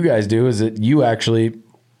you guys do is that you actually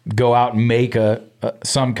go out and make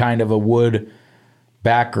some kind of a wood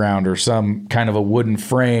background or some kind of a wooden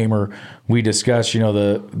frame, or we discuss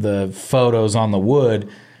the photos on the wood.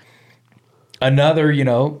 Another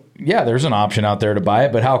there's an option out there to buy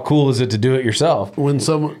it, but how cool is it to do it yourself? When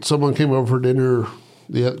someone came over for dinner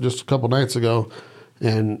just a couple nights ago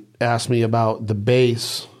and asked me about the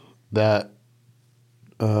base that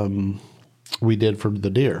we did for the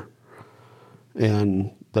deer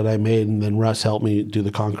and that I made, and then Russ helped me do the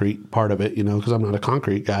concrete part of it, because I'm not a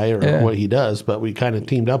concrete guy or what he does, but we kind of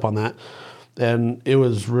teamed up on that. And it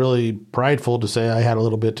was really prideful to say I had a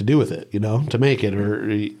little bit to do with it, to make it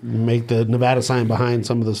or make the Nevada sign behind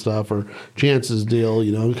some of the stuff, or Chance's deal,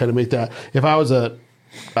 kind of make that. If I was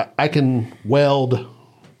I can weld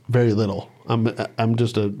very little. I'm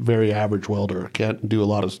just a very average welder. Can't do a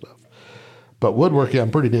lot of stuff. But woodworking I'm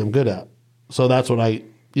pretty damn good at. So that's what I,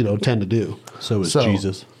 tend to do. So is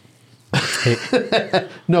Jesus.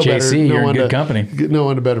 No JC, you're in one good to, company. No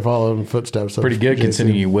one to better follow in footsteps. of Pretty good JC.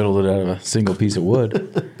 considering you whittled it out of a single piece of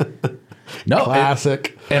wood. No,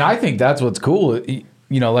 Classic. and I think that's what's cool.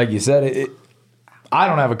 Like you said, I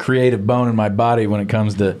don't have a creative bone in my body when it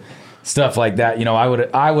comes to stuff like that.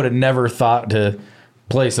 I would have never thought to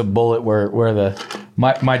place a bullet where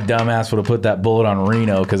my dumbass would have put that bullet on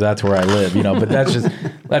Reno because that's where I live. But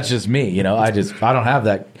that's just me. I don't have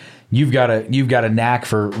that. You've got a knack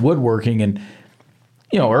for woodworking, and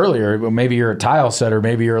earlier maybe you're a tile setter,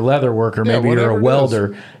 maybe you're a leather worker, maybe you're a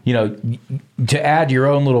welder. To add your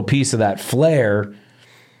own little piece of that flair.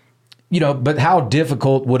 But how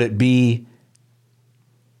difficult would it be?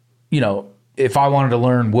 If I wanted to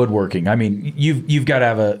learn woodworking, I mean, you've got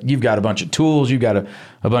a bunch of tools, you've got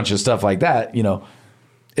a bunch of stuff like that.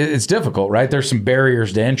 It's difficult, right? There's some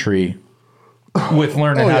barriers to entry with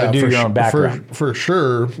learning how to do your own background. For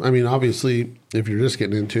sure. I mean, obviously, if you're just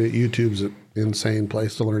getting into it, YouTube's an insane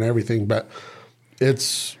place to learn everything. But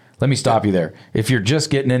it's Let me stop you there. If you're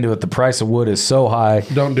just getting into it, the price of wood is so high.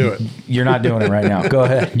 don't do it. You're not doing it right now. Go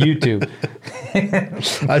ahead, YouTube.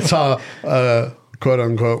 I saw a quote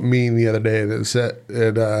unquote meme the other day that said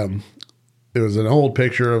it was an old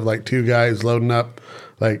picture of like two guys loading up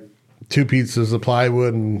like 2 pieces of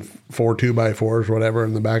plywood and 4 2x4s, whatever,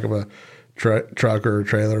 in the back of a truck or a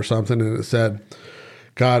trailer or something, and it said,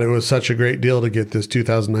 "God, it was such a great deal to get this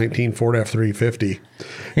 2019 Ford F-350,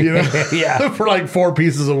 Yeah. for like 4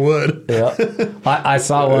 pieces of wood." Yeah, I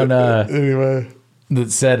saw one Anyway,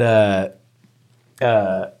 that said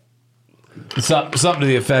something to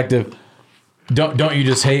the effect of, Don't you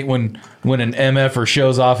just hate when an MFer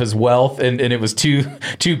shows off his wealth and it was two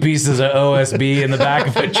pieces of OSB in the back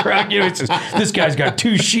of a truck? It's just, this guy's got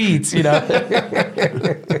 2 sheets,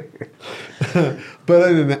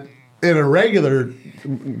 but in a regular,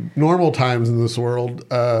 normal times in this world,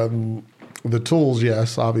 the tools,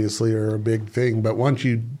 yes, obviously are a big thing. But once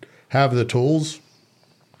you have the tools,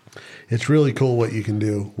 it's really cool what you can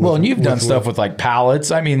do. Well, and you've done stuff with like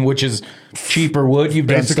pallets. I mean, which is cheaper wood. You've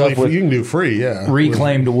done basically stuff with you can do free, yeah.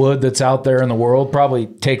 reclaimed wood that's out there in the world. Probably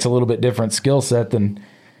takes a little bit different skill set than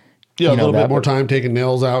Yeah, a little that, bit more but- time taking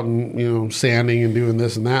nails out and sanding and doing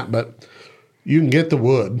this and that, but you can get the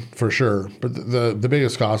wood for sure. But the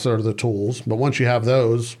biggest costs are the tools. But once you have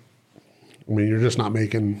those, I mean, you're just not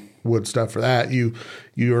making wood stuff for that.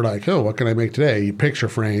 You're like, oh, what can I make today? You picture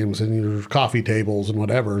frames and your coffee tables and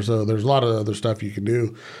whatever. So there's a lot of other stuff you can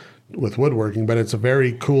do with woodworking, but it's a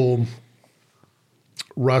very cool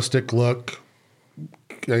rustic look,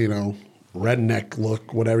 redneck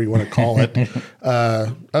look, whatever you want to call it,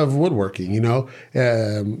 of woodworking,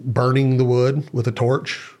 burning the wood with a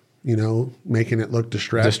torch, making it look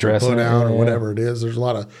distressed or put out or whatever it is. There's a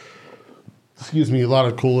lot of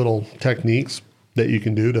cool little techniques that you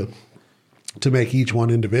can do to make each one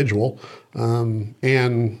individual.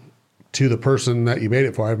 And to the person that you made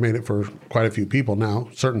it for, I've made it for quite a few people now,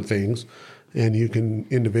 certain things, and you can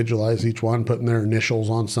individualize each one, putting their initials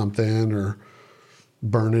on something or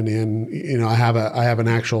burning in, I have an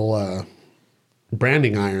actual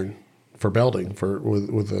branding iron for belting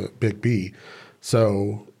with a big B.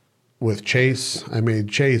 So with Chase, I made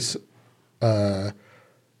Chase a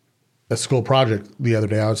school project the other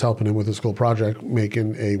day. I was helping him with a school project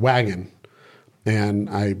making a wagon, and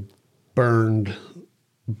I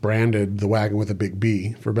branded the wagon with a big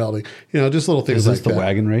B for belting. Just little things like that. Is this the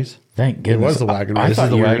wagon race? Thank goodness. It was the wagon race. I thought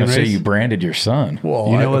the you were wagon going to say race? you branded your son. Well,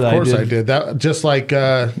 You know what of I course did? I did that. Just like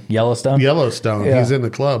Yellowstone? Yellowstone. Yeah. He's in the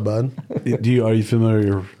club, bud. Are you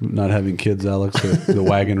familiar not having kids, Alex? The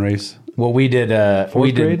wagon race. Well, we did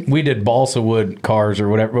grade? we did balsa wood cars or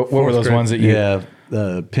whatever. What were those grade. ones that you Yeah,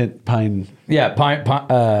 pine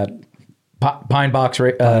pine box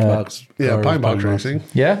box. Yeah, cars, pine box box. racing.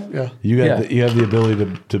 Yeah? Yeah. You Yeah. you have the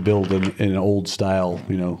ability to build an old style,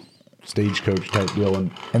 stagecoach type deal.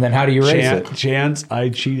 And And then how do you race it? Chance, I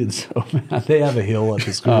cheated so bad. They have a hill at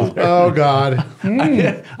the school. Oh God.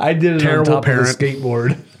 I did it Terrible on top parent. of the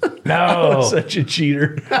skateboard. I No. was such a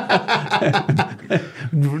cheater.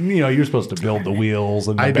 You're supposed to build the wheels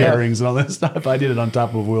and the I did. bearings and all that stuff. I did it on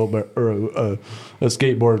top of a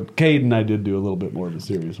skateboard. Caden, I did do a little bit more of a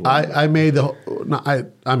serious one. I made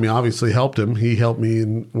I mean, obviously helped him. He helped me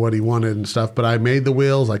in what he wanted and stuff, but I made the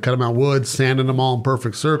wheels. I cut them out wood, sanded them all in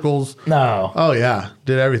perfect circles. No. Oh yeah.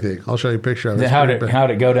 Did everything. I'll show you a picture of it. How'd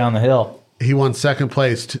it go down the hill? He won second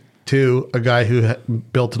place to a guy who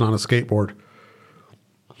built it on a skateboard.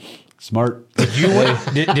 Smart.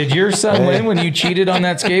 Did your son win when you cheated on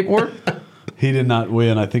that skateboard? He did not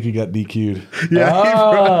win. I think he got DQ'd. Yeah.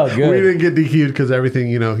 Oh, good. We didn't get DQ'd because everything,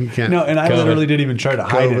 he can't. No, and I COVID. literally didn't even try to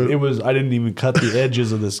hide COVID. it. I didn't even cut the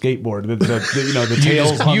edges of the skateboard. The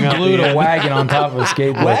tails hung You out glued the a end. wagon on top of a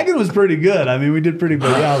skateboard. Wagon was pretty good. I mean, we did pretty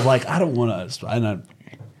good. Yeah, I was like, I don't want to.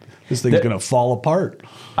 This thing's going to fall apart.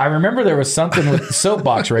 I remember there was something with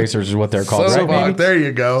soapbox racers is what they're called, right? Soapbox. Maybe? There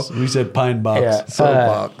you go. We said pine box. Yeah.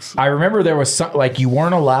 Soapbox. I remember there was some you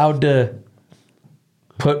weren't allowed to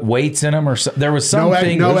put weights in them or so, there was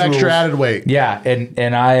something. No those extra rules. added weight. Yeah,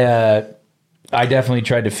 and I definitely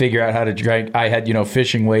tried to figure out how to drag. I had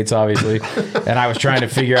fishing weights obviously, and I was trying to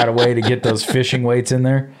figure out a way to get those fishing weights in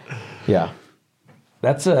there. Yeah,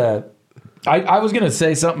 that's I was gonna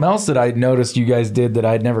say something else that I noticed you guys did that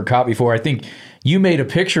I'd never caught before. I think you made a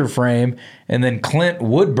picture frame and then Clint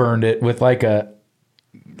wood burned it with a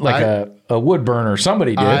wood burner.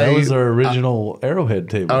 Somebody did. That was our original Arrowhead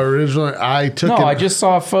table. Originally, I took No, it. I just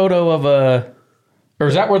saw a photo of or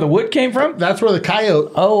is that where the wood came from? That's where the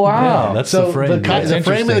coyote. Oh wow, Yeah, that's So the frame. That's the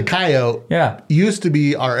frame of the interesting. coyote Yeah. used to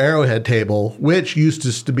be our Arrowhead table, which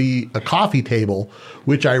used to be a coffee table,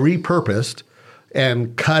 which I repurposed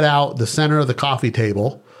and cut out the center of the coffee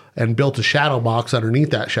table and built a shadow box underneath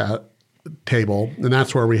that table. And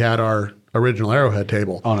that's where we had our original Arrowhead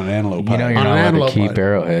table. on an antelope. You know you're On not an allowed to antelope keep hide.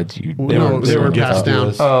 arrowheads. They were passed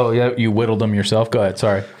down. Oh yeah, you whittled them yourself. Go ahead.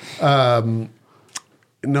 Sorry.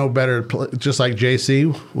 No better, just like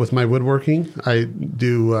JC with my woodworking, I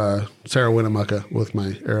do Sarah Winnemucca with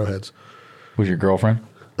my arrowheads. Was your girlfriend?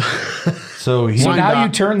 So he, So Mine now not.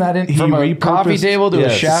 you turn that in He from a coffee repurposed- table to a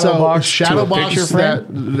yes. shadow box to a picture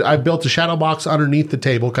frame. I built a shadow box underneath the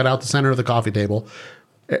table, cut out the center of the coffee table,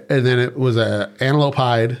 and then it was a antelope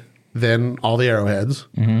hide. Then all the arrowheads.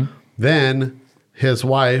 Mm-hmm. Then his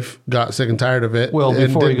wife got sick and tired of it. well, and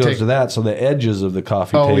before he didn't goes to that, so the edges of the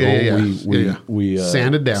coffee Oh, table, yeah, yeah. we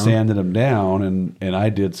Sanded down. sanded them down, and I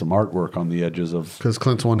did some artwork on the edges of because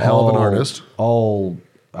Clint's one hell of an artist.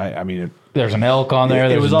 I mean, There's an elk on there. it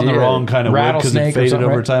There's was a on the deer, wrong kind of wood because it rattlesnake or faded something,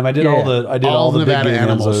 over right? time. I did Yeah. all the big Nevada game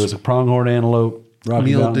animals. animals. There was a pronghorn antelope, Rocky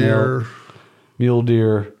Mule Mountain deer. elk, mule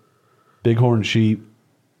deer, bighorn sheep,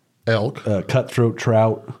 elk. cutthroat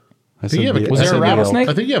trout. Was there a rattlesnake?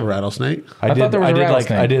 I think you have a rattlesnake. I thought there was a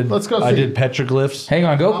rattlesnake. Let's go I see. did petroglyphs. Hang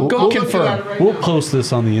on, go We'll confirm. look at it right We'll now. post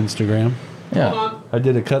this on the Instagram. Yeah. I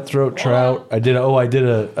did a cutthroat trout. I did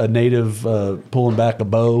a native pulling back a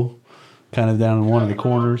bow, kind of down in one of the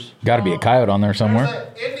corners. Got to be a coyote on there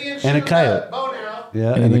somewhere. And a coyote.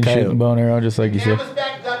 Yeah, And and then the shooting coyote. bow and arrow, just like you said.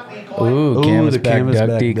 Canvasback duck decoy. Ooh, Ooh, the canvasback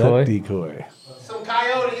duck decoy. decoy. Some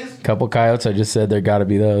coyotes. Couple coyotes. I just said there got to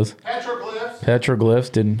be those. Petroglyphs.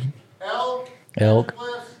 Petroglyphs didn't. Elk. Elk.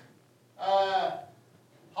 Petroglyphs,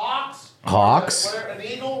 hawks. Hawks. Whatever, an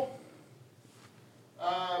eagle.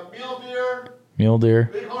 Mule deer. Mule deer.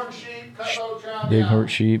 Bighorn sheep. Cutthroat trout. Bighorn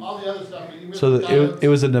sheep. All the other stuff. You missed So the it coyotes.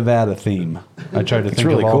 was a Nevada theme. I tried to think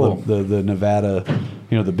really of all cool. the Nevada,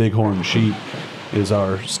 the bighorn sheep is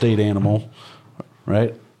our state animal,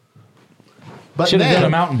 right? But Should have then, done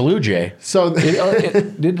a mountain blue jay. So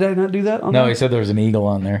Did I not do that? On No, that? he said there was an eagle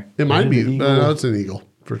on there. it might be. Is it an eagle? No, it's an eagle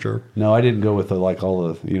for sure. No, I didn't go with all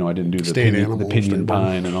the I didn't do the State pinion, animals, pinion state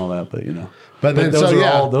pine and all that, but But then, those so are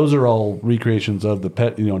yeah. all those are all recreations of the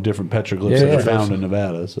different petroglyphs Yeah, that are yeah. found in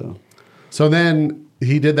Nevada. So So then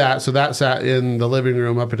he did that. So that sat in the living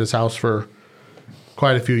room up at his house for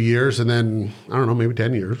quite a few years, and then I don't know, maybe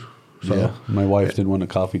 10 years. So yeah, my wife didn't want a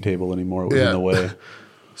coffee table anymore. It was Yeah. in the way.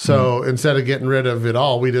 So instead of getting rid of it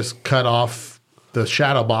all, we just cut off the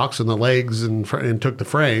shadow box and the legs and took the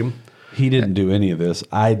frame. He didn't do any of this.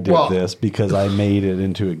 I did Well- this because I made it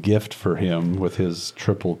into a gift for him with his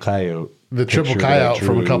triple coyote. The triple picture that I coyote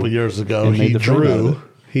from a drew couple years ago. and made the frame out of it.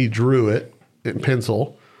 He drew it in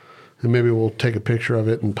pencil, and maybe we'll take a picture of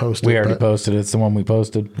it and post We it. already but- posted it. It's the one we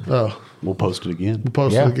posted. Oh, We'll post it again. we'll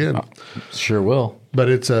post Yeah. it again. Sure will. But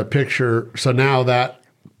it's a picture. So now that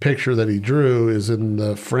picture that he drew is in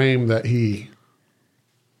the frame that he.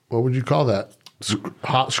 What would you call that?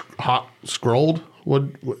 Hot scrolled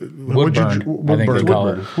wood. Wood burned, I think they call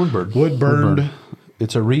it. Woodbird. Wood burned.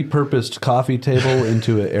 It's a repurposed coffee table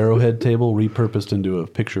into an arrowhead table, repurposed into a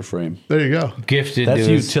picture frame. There you go. Gifted That's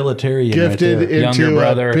to his utilitarian. Gifted right there. Younger into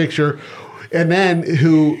brother. a picture, and then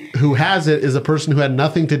who has it is a person who had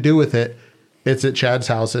nothing to do with it. It's at Chad's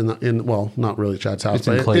house in well, not really Chad's house, It's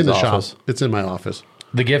in but Clay's in the office. shop. It's in my office.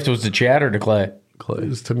 The gift was to Chad or to Clay? Clay.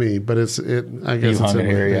 It's to me, but it's it. I You guess it's hung in it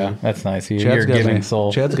here, my yeah. thing. That's nice. You're Chad's got giving my,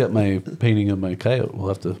 soul. Chad's got my painting of my coyote. We'll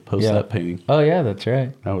have to post Yeah. that painting. Oh yeah, that's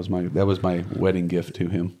right. That was my wedding gift to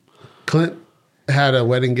him. Clint had a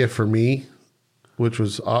wedding gift for me, which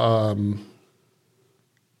was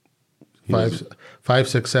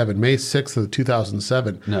 567 May 6th of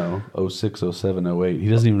 2007. No, 06, 07, 08. He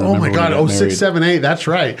doesn't even Oh remember. my God! when we got 0678. That's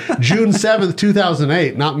right. June 7th,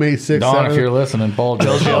 2008. Not May 6th. Don, 7th. if you're listening, Paul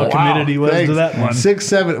tells you. how committed he was to that one. 6,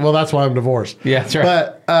 7. Well, that's why I'm divorced. Yeah, that's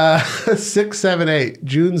right. But 6, 7, 8,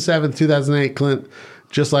 June 7th, 2008. Clint,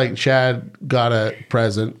 just like Chad, got a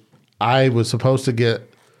present. I was supposed to get,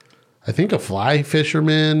 I think, a fly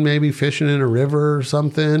fisherman, maybe fishing in a river or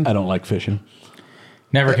something. I don't like fishing.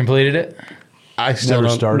 Never completed it. I still Never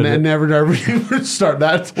don't- started it. Never even start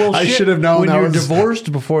that. I shit, should have known when that you're was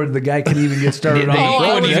divorced before the guy can even get started They- on. they- Oh,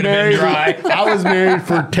 I Would was you have been married. dry? I was married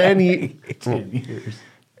for 10 years. 10 years.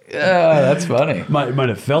 That's funny. Might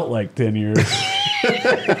have felt like 10 years.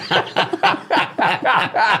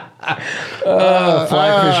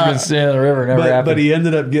 Fly fisherman sitting in the river never happened. But he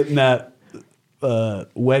ended up getting that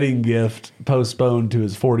wedding gift postponed to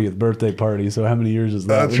his 40th birthday party. So how many years is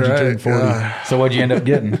that? That's When'd you turn right. 40? Yeah. So what'd you end up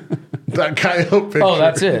getting? That coyote picture. Oh,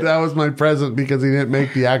 that's it. That was my present because he didn't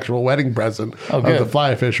make the actual wedding present of good. the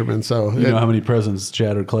fly fisherman. So You know how many presents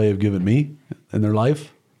Chad or Clay have given me in their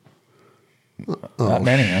life? Not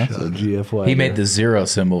many, huh? So GFY. He made the zero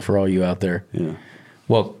symbol for all you out there. Yeah.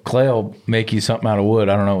 Well, Clay will make you something out of wood.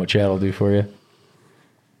 I don't know what Chad will do for you.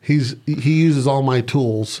 he uses all my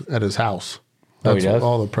tools at his house. Oh, he That's does?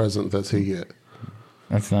 all the presents that he get.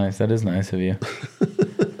 That's nice. That is nice of you.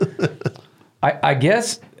 I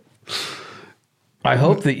guess I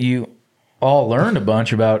hope that you all learned a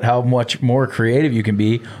bunch about how much more creative you can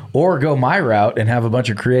be, or go my route and have a bunch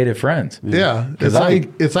of creative friends. Yeah, 'Cause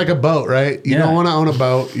it's like a boat, right? You Yeah. don't want to own a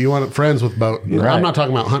boat. You want friends with boat. Right. I'm not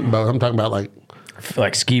talking about hunting boat. I'm talking about like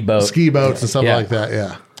Like ski boat. ski boats and stuff Yeah. like that.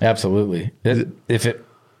 Yeah. Absolutely. If it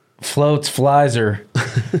floats, flies, or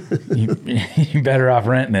you're better off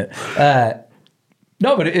renting it.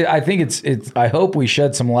 No, but I think it's. I hope we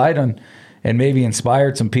shed some light on and maybe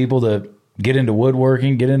inspired some people to get into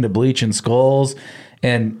woodworking, get into bleaching skulls,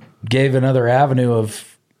 and gave another avenue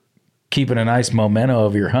of keeping a nice memento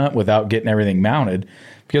of your hunt without getting everything mounted.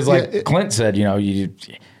 Because, like Yeah, Clint said, you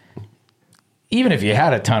even if you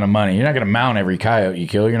had a ton of money, you're not going to mount every coyote you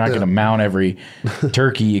kill. You're not going to mount every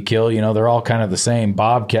turkey you kill. You know, they're all kind of the same.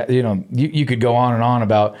 Bobcat, you know, you could go on and on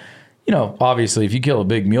about, you know, obviously if you kill a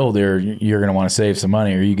big mule deer, you're going to want to save some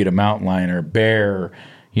money, or you get a mountain lion or a bear, or,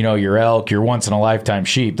 you know, your elk, your once in a lifetime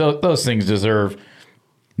sheep. Those things deserve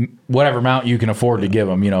whatever amount you can afford to give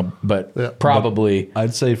them, you know, but probably. But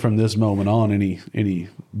I'd say from this moment on,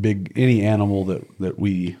 any animal that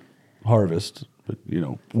we harvest, but, you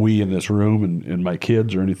know, we in this room and my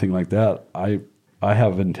kids or anything like that, I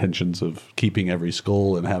have intentions of keeping every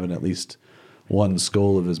skull and having at least one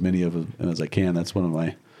skull of as many of them as I can. That's one of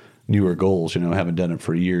my newer goals. You know, I haven't done it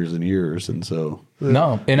for years and years, and so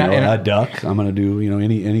a duck. I'm going to do, you know,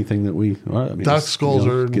 anything that we. Well, I mean, duck skulls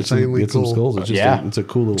are insanely get some cool. skulls. It's just it's a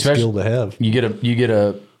cool little skill to have. You get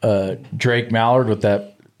a Drake mallard with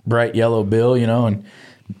that bright yellow bill, you know, and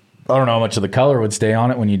I don't know how much of the color would stay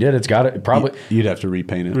on it when you did. It's got it. Probably you'd have to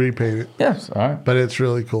repaint it. Yes, all right. But it's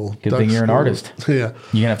really cool. Good thing you're an artist. Yeah,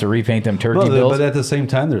 you're gonna have to repaint them turkey bills. But at the same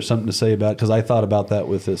time, there's something to say about, because I thought about that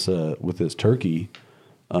with this turkey.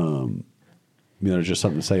 You know, there's just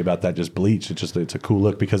something to say about that. Just bleach. It's a cool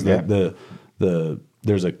look, because the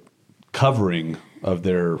there's a covering of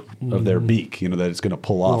their beak, you know, that it's going to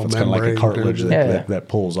pull off. It's kind of like a cartilage that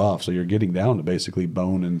pulls off. So you're getting down to basically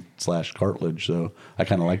bone and / cartilage. So I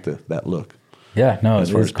kind of like that look. Yeah, no,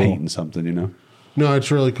 as far as cool. painting something, you know. No,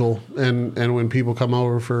 it's really cool. And when people come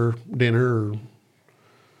over for dinner,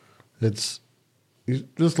 it's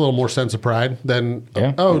just a little more sense of pride than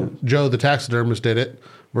Joe the taxidermist did it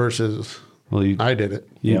versus I did it.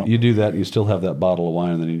 You do that, and you still have that bottle of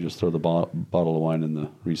wine, and then you just throw the bottle of wine in the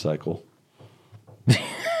recycle.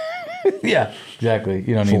 Yeah, exactly.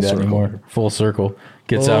 You don't need that anymore. Full circle.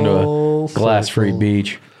 Gets down to a glass-free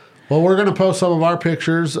beach. Well, we're going to post some of our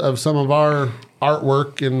pictures of some of our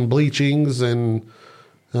artwork and bleachings and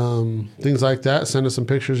things like that. Send us some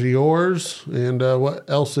pictures of yours, and what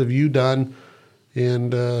else have you done,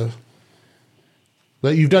 and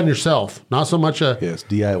that you've done yourself. Not so much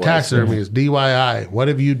DIY taxidermy, it's DIY. What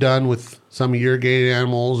have you done with some of your gated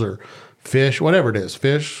animals or fish, whatever it is,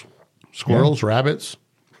 fish, squirrels, rabbits,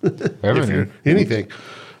 everything, anything.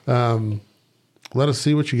 Let us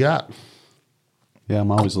see what you got. Yeah,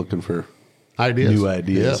 I'm always looking for ideas, new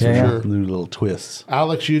ideas, yeah, for sure. New little twists.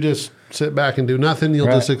 Alex, you just sit back and do nothing. You'll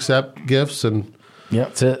just accept gifts and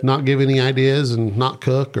that's it. Not give any ideas and not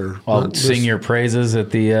cook or I'll sing your praises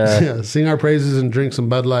at the sing our praises and drink some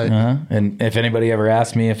Bud Light. And if anybody ever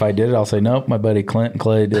asks me if I did it, I'll say nope. My buddy Clint and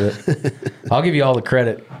Clay did it. I'll give you all the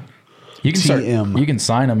credit. You can you can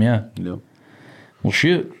sign them. Yeah. Yep. Well,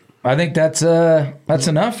 shoot. I think that's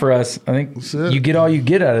enough for us. I think you get all you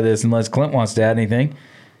get out of this, unless Clint wants to add anything.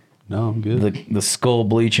 No, I'm good. The skull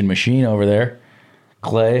bleaching machine over there.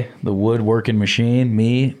 Clay, the woodworking machine.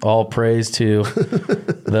 Me, all praise to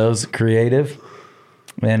those creative.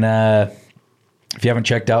 And if you haven't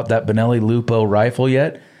checked out that Benelli Lupo rifle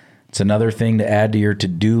yet, it's another thing to add to your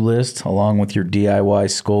to-do list, along with your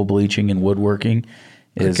DIY skull bleaching and woodworking.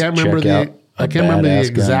 I can't remember the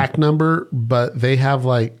exact number, but they have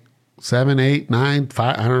like 7, 8, 9,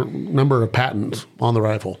 5, I don't number of patents on the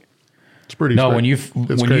rifle. It's pretty. No, when you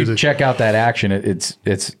check out that action,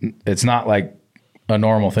 it's not like a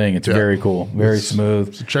normal thing. It's very cool, very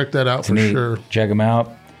smooth. So check that out for sure. Check them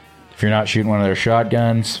out. If you're not shooting one of their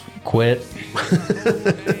shotguns, quit.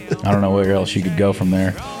 I don't know where else you could go from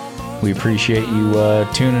there. We appreciate you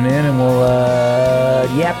tuning in, and we'll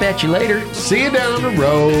yap at you later. See you down the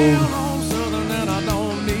road.